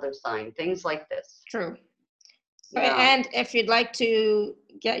 that's another sign. Things like this. True. Yeah. And if you'd like to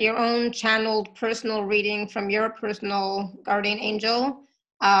get your own channeled personal reading from your personal guardian angel,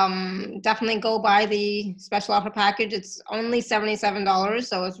 definitely go buy the special offer package. It's only $77,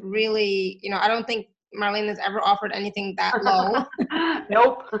 so it's really, I don't think Marlene has ever offered anything that low.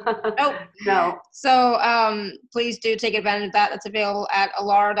 Nope. Nope. No. So please do take advantage of that. That's available at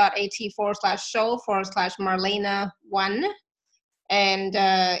alara.at/show/Marlena1. And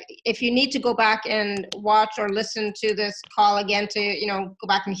if you need to go back and watch or listen to this call again to, go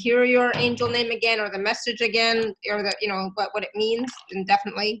back and hear your angel name again or the message again or the, what it means, then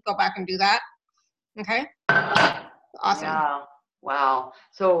definitely go back and do that. Okay? Awesome. Yeah. Wow.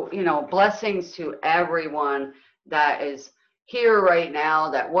 So, blessings to everyone that is here right now,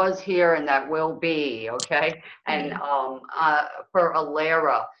 that was here and that will be, okay? And for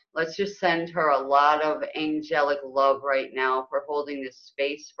Alara, let's just send her a lot of angelic love right now for holding this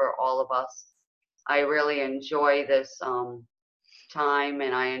space for all of us. I really enjoy this time,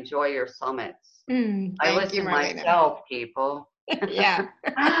 and I enjoy your summits. I listen myself, people. Yeah.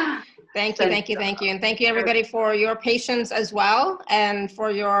 Thank you. And thank you everybody for your patience as well, and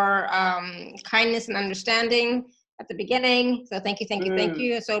for your kindness and understanding at the beginning. So thank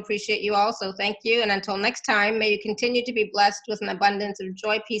you. I so appreciate you all. So thank you. And until next time, may you continue to be blessed with an abundance of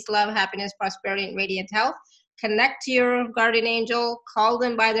joy, peace, love, happiness, prosperity, and radiant health. Connect to your guardian angel, call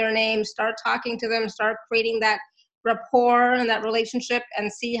them by their name, start talking to them, start creating that rapport and that relationship,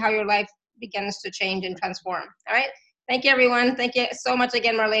 and see how your life begins to change and transform. All right. Thank you, everyone. Thank you so much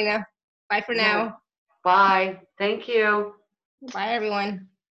again, Marlena. Bye for now. Bye. Thank you. Bye, everyone.